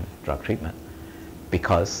they get on drug treatment,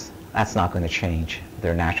 because that's not going to change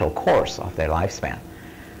their natural course of their lifespan,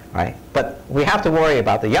 right? But we have to worry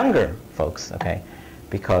about the younger folks, okay,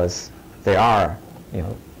 because there are,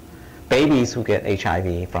 babies who get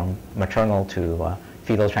HIV from maternal to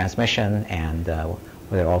fetal transmission, and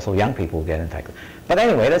there are also young people who get infected. But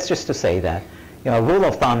anyway, that's just to say that, a rule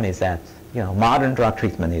of thumb is that, modern drug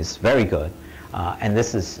treatment is very good, and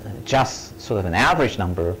this is just sort of an average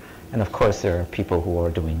number. And of course, there are people who are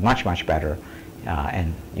doing much, much better.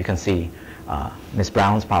 And you can see Ms.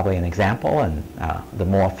 Brown's probably an example, and the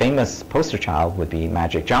more famous poster child would be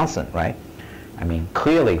Magic Johnson, right? I mean,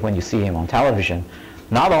 clearly, when you see him on television,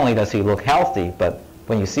 not only does he look healthy, but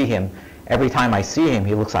when you see him, every time I see him,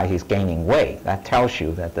 he looks like he's gaining weight. That tells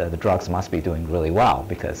you that the drugs must be doing really well,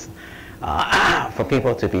 because for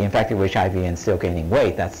people to be infected with HIV and still gaining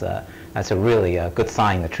weight, that's a really good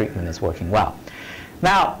sign the treatment is working well.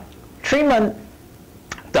 Now, treatment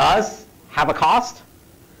does have a cost,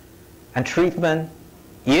 and treatment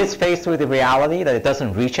is faced with the reality that it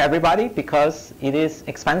doesn't reach everybody because it is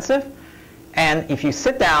expensive. And if you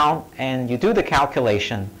sit down and you do the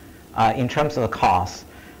calculation in terms of the cost,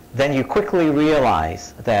 then you quickly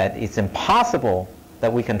realize that it's impossible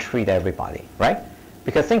that we can treat everybody, right?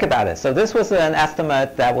 Because think about it. So this was an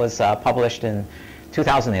estimate that was published in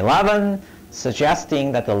 2011,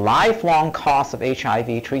 suggesting that the lifelong cost of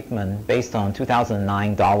HIV treatment based on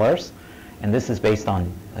 2009 dollars, and this is based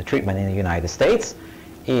on treatment in the United States,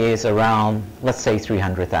 is around, let's say,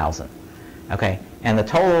 $300,000. Okay, and the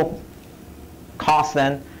total cost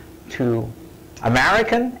then to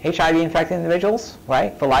American HIV-infected individuals,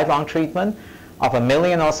 right, for lifelong treatment of 1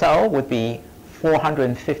 million or so would be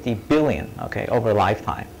 450 billion, okay, over a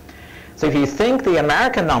lifetime. So if you think the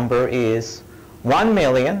American number is 1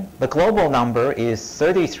 million, the global number is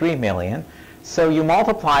 33 million, so you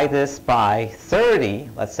multiply this by 30,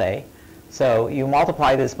 let's say, so you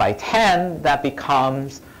multiply this by 10, that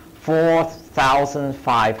becomes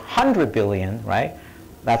 4,500 billion, right?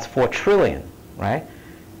 That's 4 trillion, right?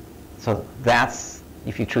 So that's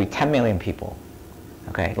if you treat 10 million people,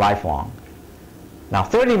 okay, lifelong. Now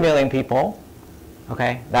 30 million people,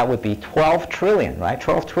 okay, that would be 12 trillion, right?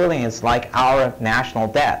 12 trillion is like our national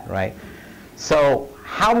debt, right? So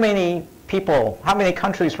how many people, how many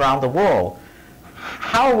countries around the world,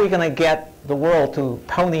 how are we going to get the world to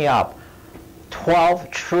pony up $12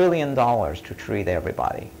 trillion to treat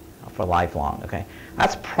everybody for lifelong, okay?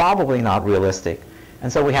 That's probably not realistic.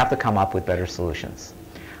 And so we have to come up with better solutions.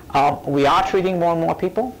 We are treating more and more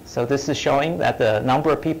people. So this is showing that the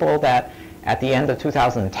number of people that at the end of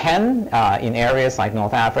 2010 in areas like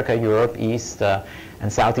North Africa, Europe, East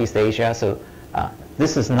and Southeast Asia. So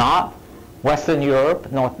this is not Western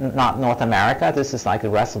Europe, not North America. This is like the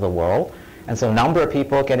rest of the world. And so number of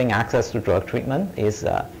people getting access to drug treatment is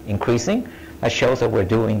increasing. That shows that we're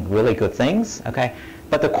doing really good things, okay?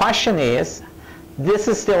 But the question is, this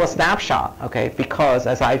is still a snapshot, okay? Because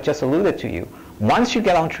as I just alluded to you, once you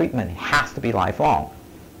get on treatment, it has to be lifelong,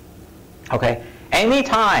 okay?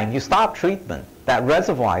 Anytime you stop treatment, that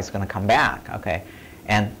reservoir is going to come back, okay?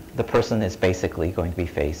 And the person is basically going to be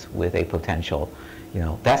faced with a potential,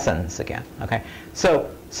 death sentence again, okay?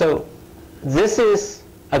 So this is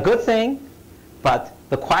a good thing, but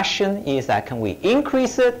the question is that can we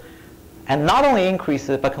increase it? And not only increase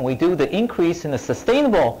it, but can we do the increase in a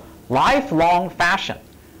sustainable, lifelong fashion?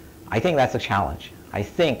 I think that's a challenge. I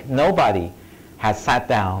think nobody has sat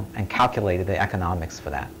down and calculated the economics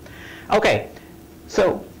for that. Okay,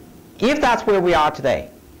 so if that's where we are today,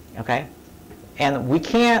 okay, and we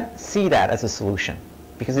can't see that as a solution,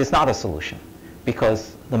 because it's not a solution,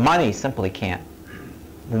 because the money simply can't,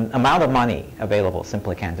 the amount of money available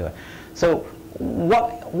simply can't do it. So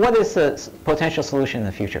what is the potential solution in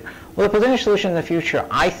the future? Well, the potential solution in the future,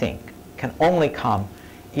 I think, can only come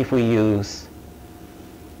if we use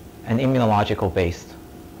an immunological-based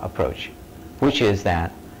approach, which is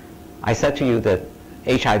that I said to you that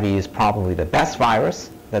HIV is probably the best virus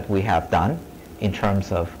that we have done in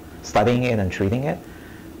terms of studying it and treating it.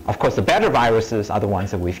 Of course, the better viruses are the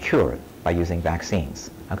ones that we've cured by using vaccines,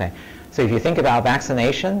 okay? So if you think about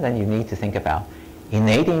vaccination, then you need to think about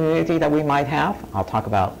innate immunity that we might have. I'll talk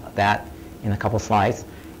about that in a couple slides.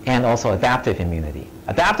 And also adaptive immunity.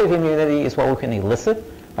 Adaptive immunity is what we can elicit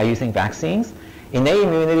by using vaccines. Innate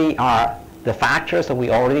immunity are the factors that we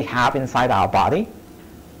already have inside our body,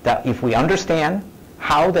 that if we understand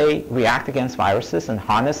how they react against viruses and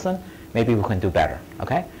harness them, maybe we can do better,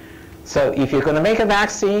 okay? So if you're going to make a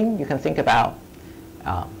vaccine, you can think about,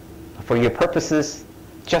 for your purposes,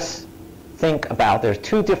 just think about there's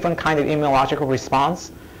 2 different kinds of immunological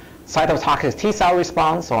response. cytotoxic T cell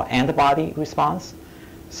response or antibody response.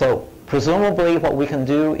 So presumably what we can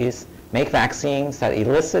do is make vaccines that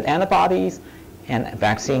elicit antibodies and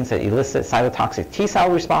vaccines that elicit cytotoxic T cell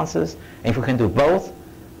responses. And if we can do both,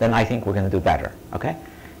 then I think we're going to do better. Okay?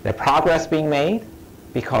 There's progress being made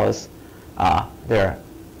because there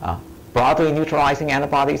are broadly neutralizing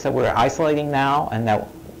antibodies that we're isolating now, and that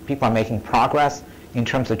people are making progress in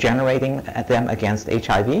terms of generating them against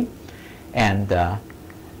HIV.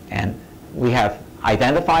 And we have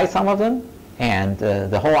identified some of them. And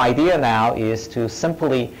the whole idea now is to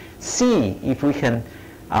simply see if we can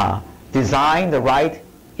design the right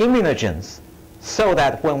immunogens so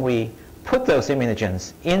that when we put those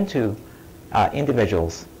immunogens into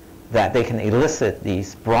individuals, that they can elicit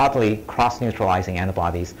these broadly cross-neutralizing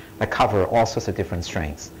antibodies that cover all sorts of different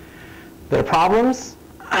strains. There are problems,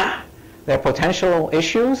 there are potential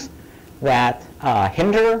issues that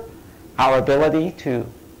hinder our ability to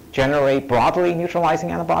generate broadly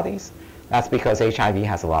neutralizing antibodies. That's because HIV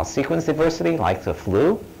has a lot of sequence diversity, like the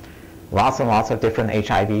flu. Lots and lots of different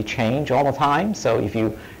HIV change all the time. So if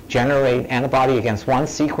you generate antibody against one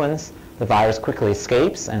sequence, the virus quickly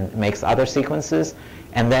escapes and makes other sequences,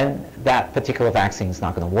 and then that particular vaccine is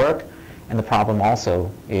not going to work. And the problem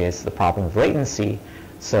also is the problem of latency.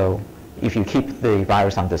 So if you keep the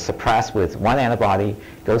virus under suppressed with one antibody,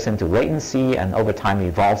 it goes into latency, and over time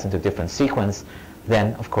evolves into different sequence,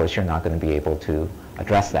 then of course you're not going to be able to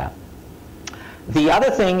address that. The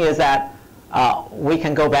other thing is that we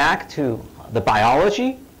can go back to the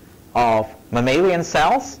biology of mammalian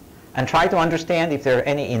cells and try to understand if there are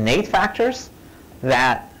any innate factors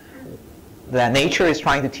that nature is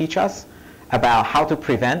trying to teach us about how to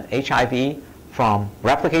prevent HIV from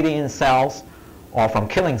replicating in cells or from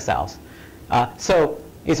killing cells. So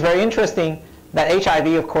it's very interesting that HIV,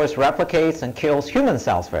 of course, replicates and kills human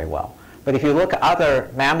cells very well. But if you look at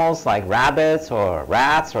other mammals like rabbits or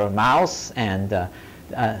rats or mouse and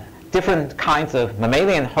different kinds of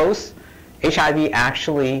mammalian hosts, HIV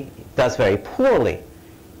actually does very poorly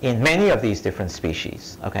in many of these different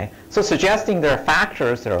species. Okay? So suggesting there are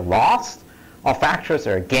factors that are lost or factors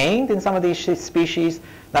that are gained in some of these species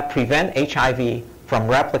that prevent HIV from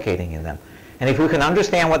replicating in them. And if we can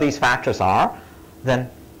understand what these factors are, then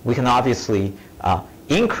we can obviously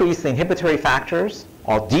increase the inhibitory factors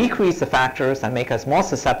or decrease the factors that make us more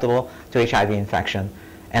susceptible to HIV infection.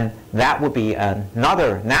 And that would be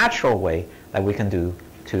another natural way that we can do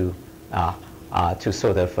to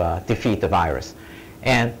sort of defeat the virus.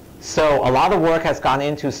 And so a lot of work has gone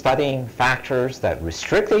into studying factors that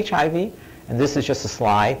restrict HIV. And this is just a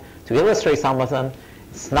slide to illustrate some of them.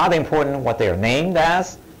 It's not important what they are named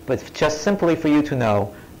as, but just simply for you to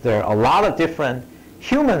know there are a lot of different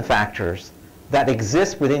human factors that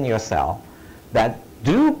exist within your cell that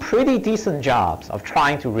do pretty decent jobs of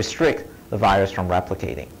trying to restrict the virus from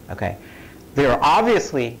replicating. Okay? They are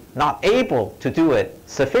obviously not able to do it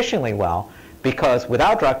sufficiently well because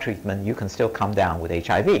without drug treatment you can still come down with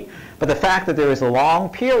HIV. But the fact that there is a long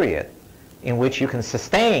period in which you can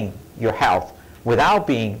sustain your health without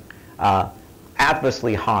being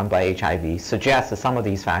adversely harmed by HIV suggests that some of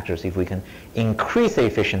these factors, if we can increase the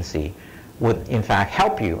efficiency, would in fact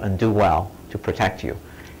help you and do well to protect you.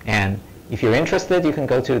 And if you're interested, you can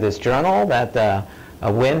go to this journal that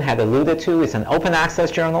Wynn had alluded to. It's an open access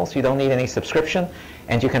journal, so you don't need any subscription.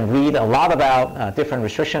 And you can read a lot about different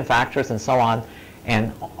restriction factors and so on,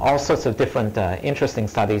 and all sorts of different interesting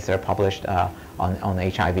studies that are published on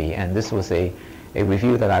HIV. And this was a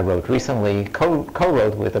review that I wrote recently,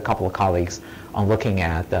 co-wrote with a couple of colleagues on looking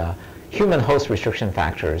at human host restriction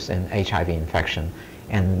factors in HIV infection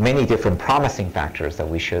and many different promising factors that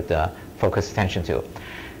we should focus attention to.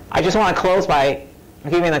 I just want to close by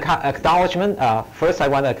giving an acknowledgement. First, I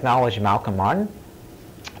want to acknowledge Malcolm Martin,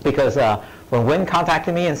 because when Wynn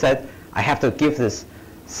contacted me and said, I have to give this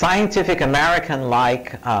Scientific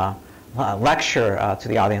American-like lecture to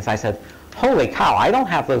the audience, I said, holy cow, I don't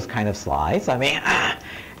have those kind of slides. I mean,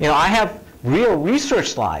 you know, I have real research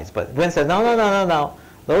slides. But Wynn said, no,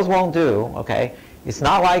 those won't do, okay? It's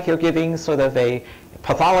not like you're giving sort of a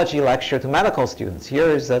pathology lecture to medical students. Here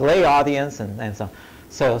is a lay audience, and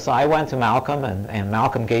so I went to Malcolm, and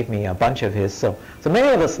Malcolm gave me a bunch of his. So many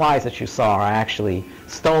of the slides that you saw are actually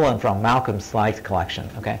stolen from Malcolm's slides collection,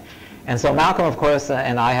 okay? And so Malcolm, of course,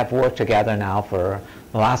 and I have worked together now for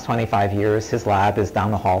the last 25 years. His lab is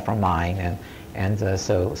down the hall from mine, and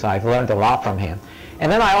so I've learned a lot from him.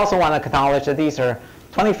 And then I also want to acknowledge that these are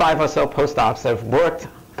 25 or so postdocs that have worked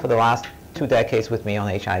for the last 2 decades with me on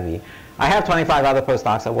HIV. I have 25 other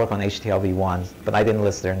postdocs that work on HTLV1, but I didn't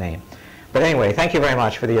list their name. But anyway, thank you very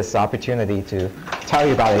much for this opportunity to tell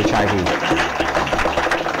you about HIV.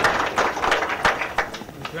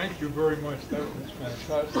 Thank you very much. That was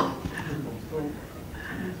fantastic. So,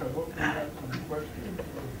 I hope you have some questions.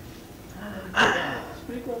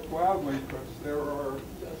 Speak up loudly, because there are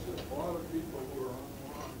just a lot of people who are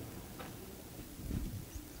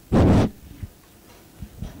online.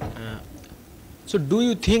 So do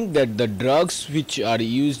you think that the drugs which are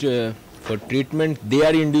used for treatment, they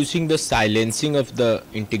are inducing the silencing of the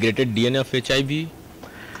integrated DNA of HIV?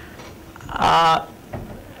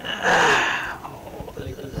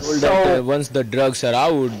 That once the drugs are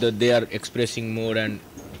out, that they are expressing more and...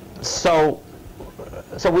 So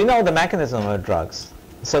we know the mechanism of drugs.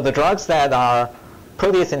 So the drugs that are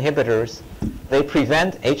protease inhibitors, they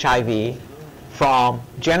prevent HIV from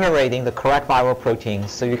generating the correct viral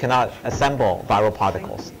proteins, so you cannot assemble viral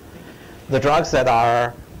particles. The drugs that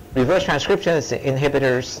are reverse transcription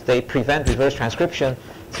inhibitors, they prevent reverse transcription,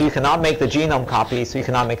 so you cannot make the genome copy, so you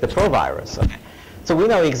cannot make the provirus. Okay? So we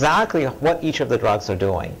know exactly what each of the drugs are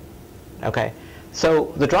doing. Okay?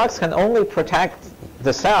 So the drugs can only protect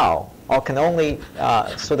the cell, or can only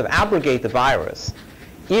sort of abrogate the virus,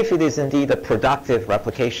 if it is indeed a productive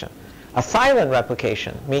replication. A silent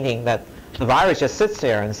replication, meaning that the virus just sits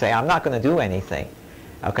there and say, I'm not going to do anything.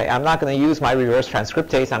 Okay, I'm not going to use my reverse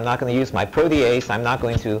transcriptase, I'm not going to use my protease, I'm not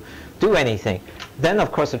going to do anything. Then,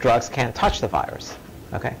 of course, the drugs can't touch the virus.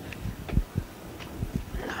 Okay?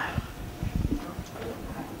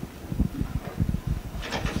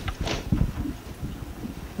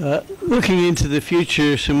 Looking into the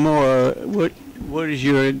future some more, what is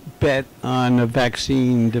your bet on a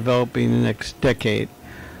vaccine developing in the next decade?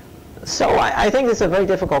 So I think it's a very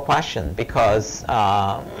difficult question because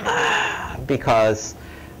one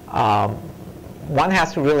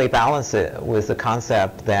has to really balance it with the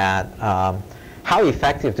concept that how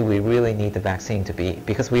effective do we really need the vaccine to be?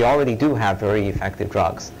 Because we already do have very effective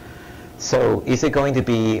drugs. So is it going to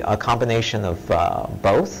be a combination of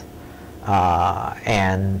both?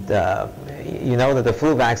 You know that the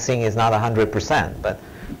flu vaccine is not 100%, but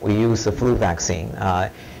we use the flu vaccine.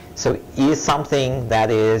 So is something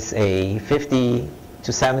that is a 50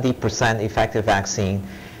 to 70% effective vaccine,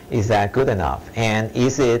 is that good enough? And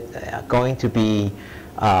is it going to be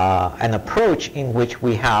an approach in which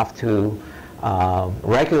we have to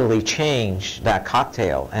regularly change that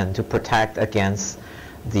cocktail and to protect against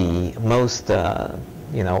the most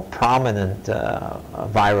prominent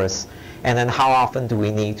virus? And then how often do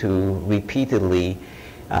we need to repeatedly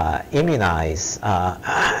immunize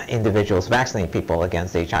individuals, vaccinate people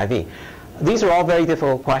against HIV? These are all very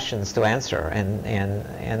difficult questions to answer,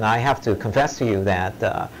 and I have to confess to you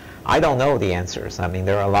that I don't know the answers. I mean,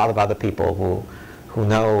 there are a lot of other people who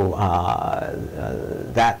know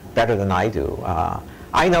that better than I do.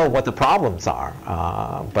 I know what the problems are,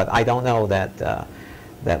 but I don't know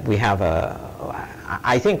that we have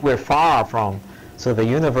I think we're far from sort of a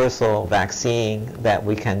universal vaccine that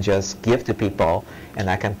we can just give to people and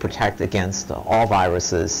that can protect against all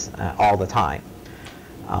viruses all the time.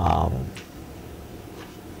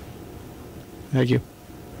 Thank you.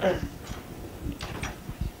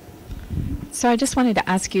 So I just wanted to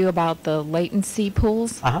ask you about the latency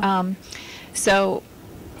pools. So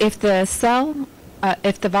if the cell,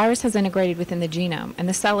 if the virus has integrated within the genome and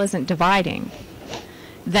the cell isn't dividing,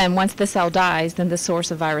 then once the cell dies, then the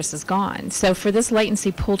source of virus is gone. So for this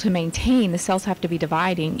latency pool to maintain, the cells have to be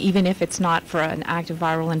dividing, even if it's not for an active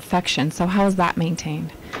viral infection. So how is that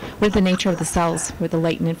maintained? What is the nature of the cells where the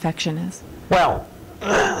latent infection is? Well,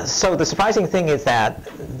 so the surprising thing is that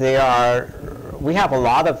we have a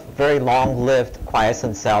lot of very long-lived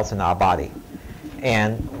quiescent cells in our body.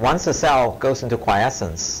 And once a cell goes into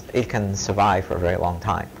quiescence, it can survive for a very long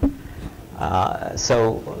time.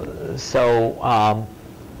 So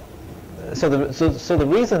the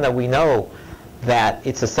reason that we know that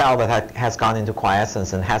it's a cell that has gone into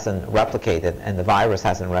quiescence and hasn't replicated, and the virus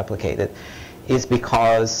hasn't replicated, is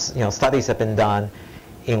because studies have been done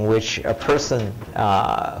in which a person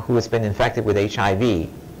who has been infected with HIV,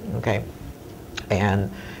 okay,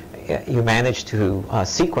 and you manage to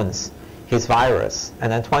sequence his virus,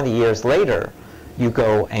 and then 20 years later, you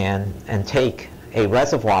go and take a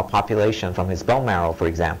reservoir population from his bone marrow, for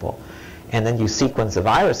example, and then you sequence the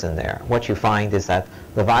virus in there. What you find is that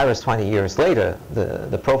the virus 20 years later,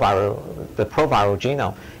 the proviral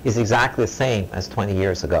genome is exactly the same as 20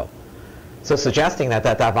 years ago. So suggesting that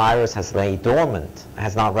that virus has laid dormant,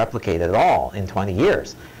 has not replicated at all in 20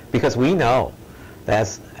 years, because we know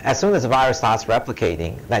that as soon as the virus starts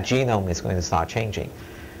replicating, that genome is going to start changing.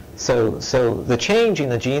 So the change in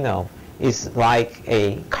the genome is like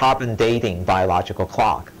a carbon dating biological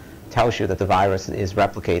clock. Tells you that the virus is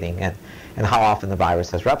replicating and how often the virus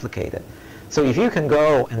has replicated. So if you can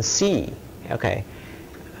go and see, okay,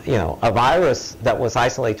 a virus that was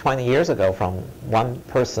isolated 20 years ago from one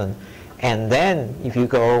person, and then if you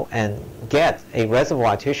go and get a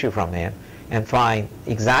reservoir tissue from him and find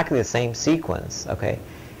exactly the same sequence, okay,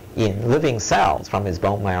 in living cells from his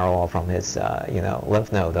bone marrow or from his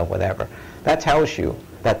lymph node or whatever, that tells you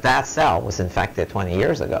that that cell was infected 20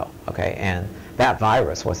 years ago, okay, and that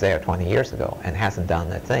virus was there 20 years ago and hasn't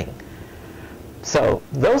done a thing. So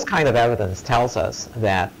those kind of evidence tells us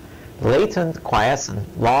that latent,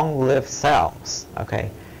 quiescent, long-lived cells, okay,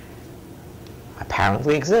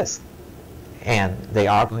 apparently exist, and they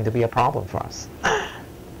are going to be a problem for us.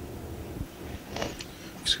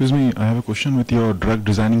 Excuse me, I have a question with your drug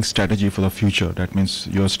designing strategy for the future. That means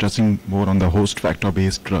you're stressing more on the host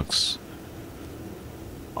factor-based drugs.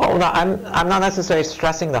 Oh, no, I'm not necessarily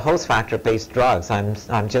stressing the host factor-based drugs.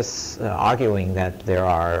 I'm just arguing that there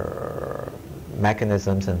are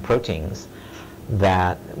mechanisms and proteins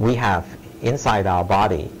that we have inside our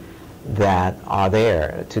body that are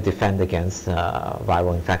there to defend against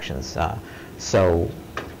viral infections. So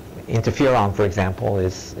interferon, for example,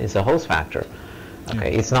 is a host factor.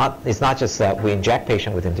 Okay, it's not just that we inject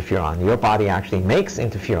patient with interferon. Your body actually makes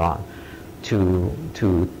interferon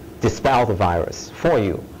to dispel the virus for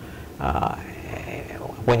you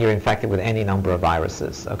when you're infected with any number of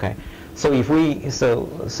viruses. Okay, so if we so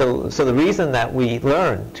the reason that we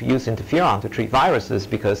learn to use interferon to treat viruses is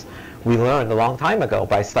because we learned a long time ago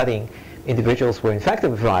by studying individuals who were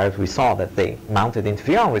infected with virus. We saw that they mounted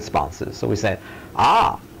interferon responses. So we said,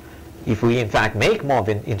 if we in fact make more of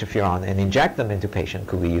interferon and inject them into patients,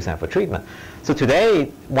 could we use that for treatment? So today,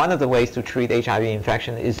 one of the ways to treat HIV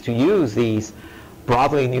infection is to use these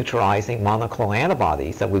broadly neutralizing monoclonal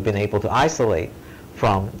antibodies that we've been able to isolate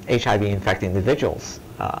from HIV-infected individuals.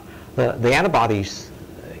 The antibodies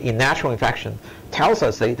in natural infection tells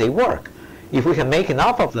us they work. If we can make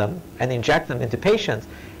enough of them and inject them into patients,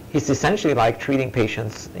 it's essentially like treating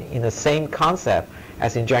patients in the same concept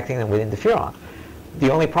as injecting them with interferon. The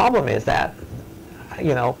only problem is that,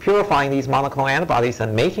 purifying these monoclonal antibodies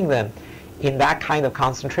and making them in that kind of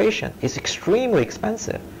concentration is extremely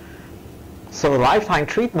expensive. So the lifetime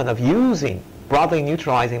treatment of using broadly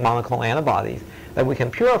neutralizing monoclonal antibodies that we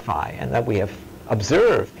can purify and that we have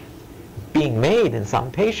observed being made in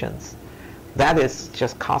some patients, that is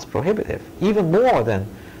just cost prohibitive, even more than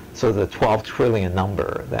the 12 trillion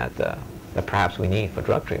number that perhaps we need for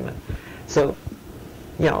drug treatment. So,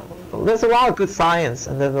 there's a lot of good science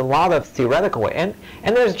and there's a lot of theoretical way.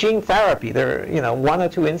 And there's gene therapy. There are, one or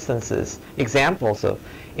two examples of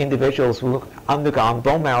individuals who undergone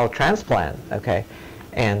bone marrow transplant, okay,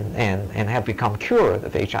 and have become cured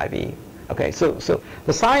of HIV. Okay, so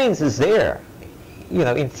the science is there,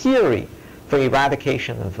 in theory, for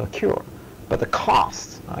eradication of a cure. But the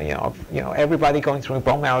cost, everybody going through a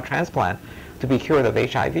bone marrow transplant to be cured of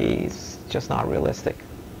HIV is just not realistic.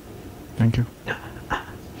 Thank you.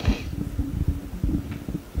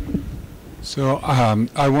 So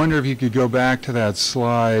I wonder if you could go back to that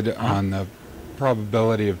slide on the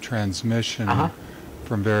probability of transmission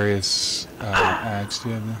from various acts. Do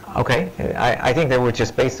you have that? Okay, I think they were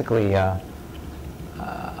just basically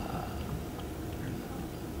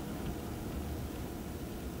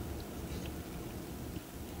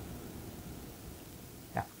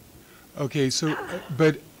Okay, so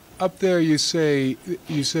but up there you say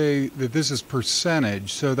that this is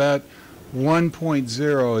percentage, so that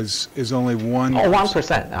 1.0 is only 1%. Oh,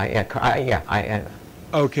 1%.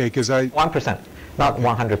 Okay, because 1%, not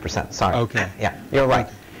 100%. Sorry. Okay. Yeah, you're right.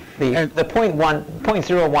 The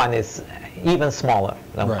 0.01 is even smaller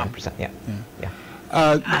than 1%. Yeah.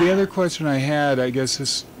 The other question I had, I guess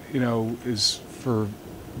this is for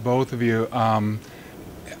both of you. Are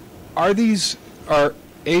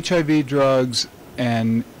HIV drugs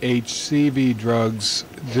and HCV drugs,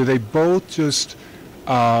 do they both just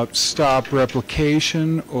stop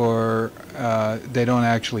replication, or they don't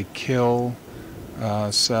actually kill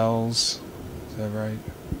cells? Is that right?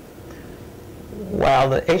 Well,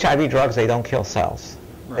 the HIV drugs, they don't kill cells.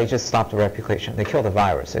 Right. They just stop the replication. They kill the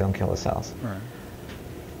virus. They don't kill the cells. Right.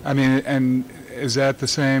 I mean, and is that the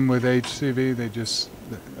same with HCV? They just,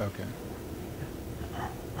 okay.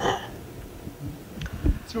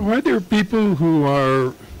 So are there people who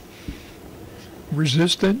are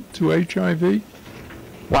resistant to HIV?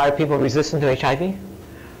 Why are people resistant to HIV?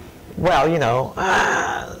 Well,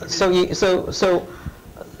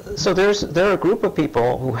 there are a group of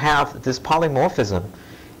people who have this polymorphism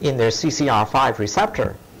in their CCR5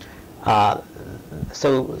 receptor.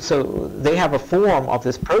 So they have a form of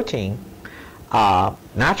this protein,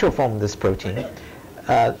 natural form of this protein,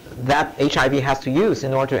 that HIV has to use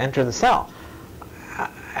in order to enter the cell.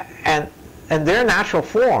 And and their natural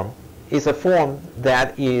form is a form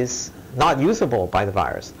that is not usable by the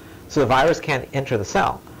virus. So the virus can't enter the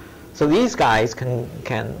cell. So these guys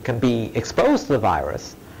can be exposed to the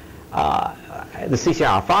virus, the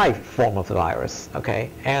CCR5 form of the virus, okay,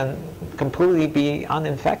 and completely be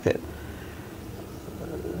uninfected.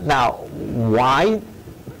 Now, why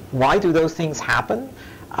do those things happen?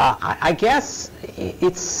 I guess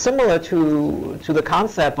it's similar to the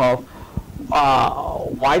concept of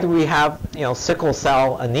why do we have sickle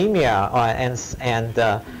cell anemia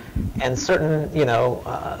and certain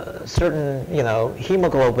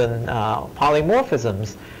hemoglobin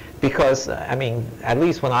polymorphisms, because I mean, at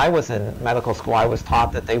least when I was in medical school, I was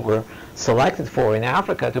taught that they were selected for in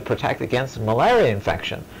Africa to protect against malaria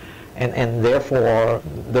infection, and therefore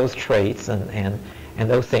those traits and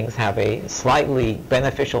those things have a slightly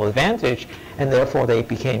beneficial advantage, and therefore they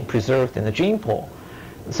became preserved in the gene pool.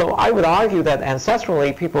 So I would argue that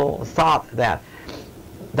ancestrally people thought that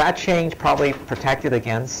that change probably protected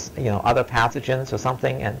against other pathogens or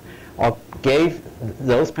something, or gave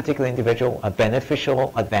those particular individual a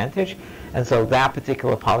beneficial advantage, and so that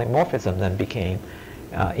particular polymorphism then became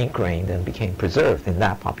ingrained and became preserved in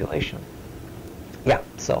that population. Yeah,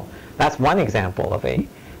 so that's one example of a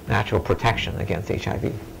natural protection against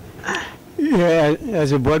HIV. Yeah,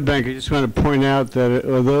 as a blood bank, I just want to point out that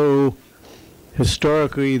although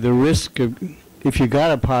historically the risk of, if you got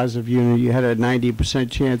a positive unit, you had a 90%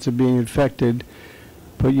 chance of being infected,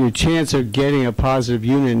 but your chance of getting a positive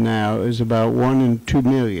unit now is about 1 in 2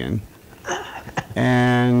 million.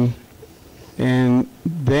 And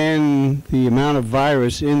then the amount of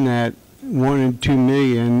virus in that 1 in 2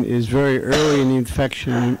 million is very early in the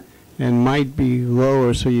infection and might be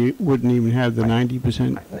lower, so you wouldn't even have the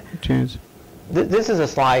 90% chance. This is a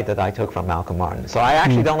slide that I took from Malcolm Martin, so I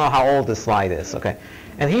actually don't know how old this slide is, okay?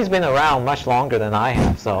 And he's been around much longer than I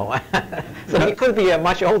have, so so it could be a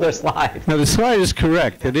much older slide. Now the slide is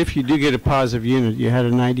correct, that if you do get a positive unit, you had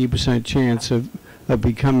a 90% chance of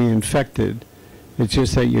becoming infected. It's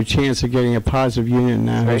just that your chance of getting a positive unit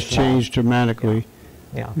now has changed dramatically.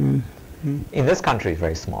 Yeah. In this country, it's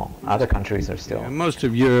very small. Other countries are still... Yeah, most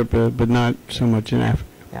of Europe, but not so much in Africa.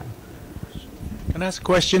 Yeah. Can I ask a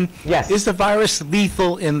question? Yes. Is the virus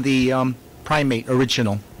lethal in the primate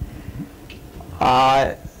original?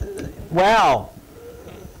 Well,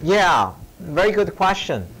 yeah, very good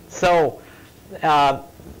question. So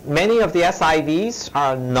many of the SIVs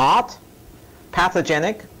are not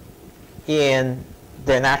pathogenic in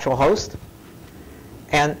their natural host.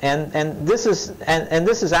 And this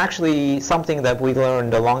is actually something that we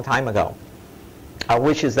learned a long time ago,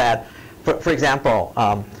 which is that, for example,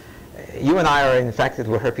 you and I are infected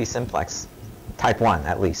with herpes simplex, type 1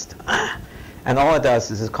 at least, and all it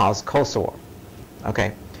does is it causes cold sore,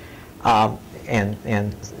 okay?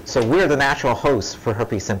 And so we're the natural host for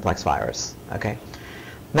herpes simplex virus, okay?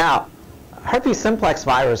 Now, herpes simplex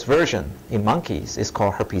virus version in monkeys is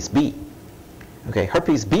called herpes B. Okay,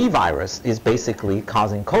 herpes B virus is basically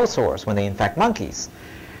causing cold sores when they infect monkeys.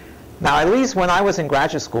 Now, at least when I was in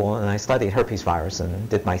graduate school and I studied herpes virus and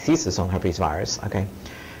did my thesis on herpes virus, okay,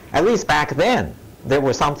 at least back then, there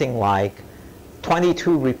were something like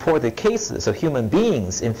 22 reported cases of human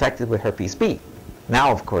beings infected with herpes B.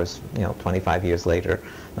 Now, of course, 25 years later,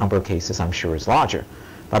 number of cases I'm sure is larger.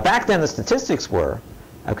 But back then the statistics were,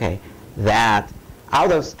 okay, that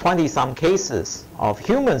out of 20-some cases of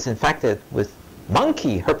humans infected with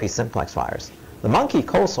monkey herpes simplex virus, the monkey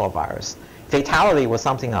cold sore virus, fatality was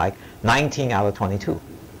something like 19 out of 22.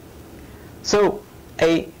 So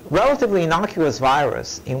a relatively innocuous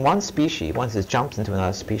virus in one species, once it jumps into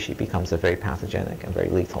another species, becomes a very pathogenic and very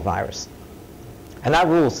lethal virus. And that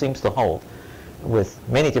rule seems to hold with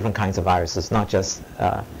many different kinds of viruses, not just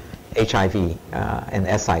HIV and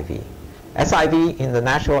SIV. SIV in the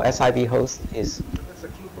natural SIV host is...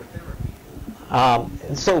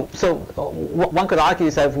 So one could argue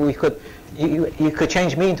that if we could, you could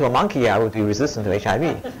change me into a monkey, I would be resistant to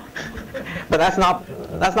HIV. But that's not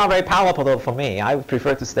very palatable for me. I would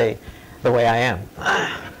prefer to stay the way I am.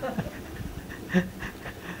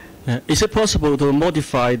 Is it possible to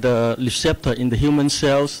modify the receptor in the human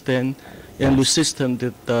cells then and resistant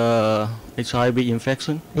to the HIV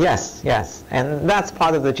infection? Yes, yes. And that's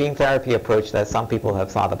part of the gene therapy approach that some people have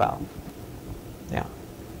thought about. Yeah.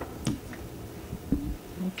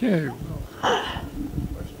 Okay.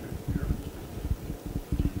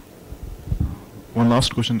 One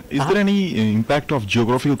last question. Is there any impact of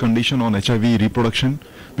geographical condition on HIV reproduction?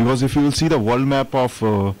 Because if you will see the world map of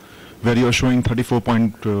where you are showing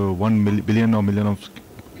 34.1 billion or million of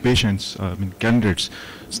patients, candidates,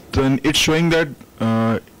 then it's showing that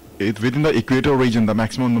within the equator region, the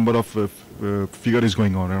maximum number of figure is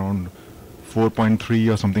going on around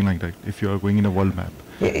 4.3 or something like that, if you are going in a world map.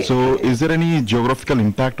 So is there any geographical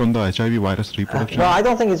impact on the HIV virus reproduction? Well, I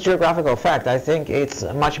don't think it's geographical effect. I think it's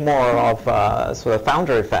much more of sort of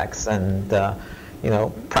founder effects and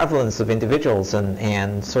prevalence of individuals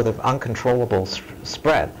and sort of uncontrollable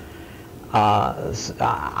spread. I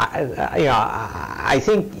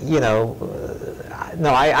think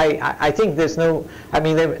I think there's no. I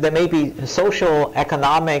mean, there may be social,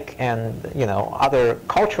 economic, and other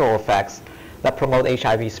cultural effects that promote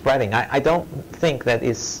HIV spreading. I don't think that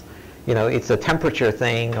it's a temperature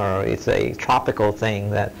thing or it's a tropical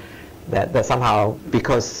thing that somehow,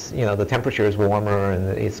 because the temperature is warmer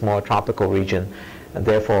and it's more tropical region, and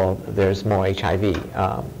therefore there's more HIV.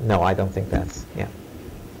 No, I don't think that's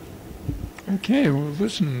Okay, well,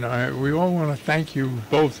 listen, we all want to thank you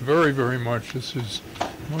both very, very much. This is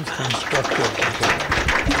most instructive.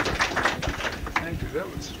 Thank you. That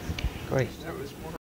was great. That was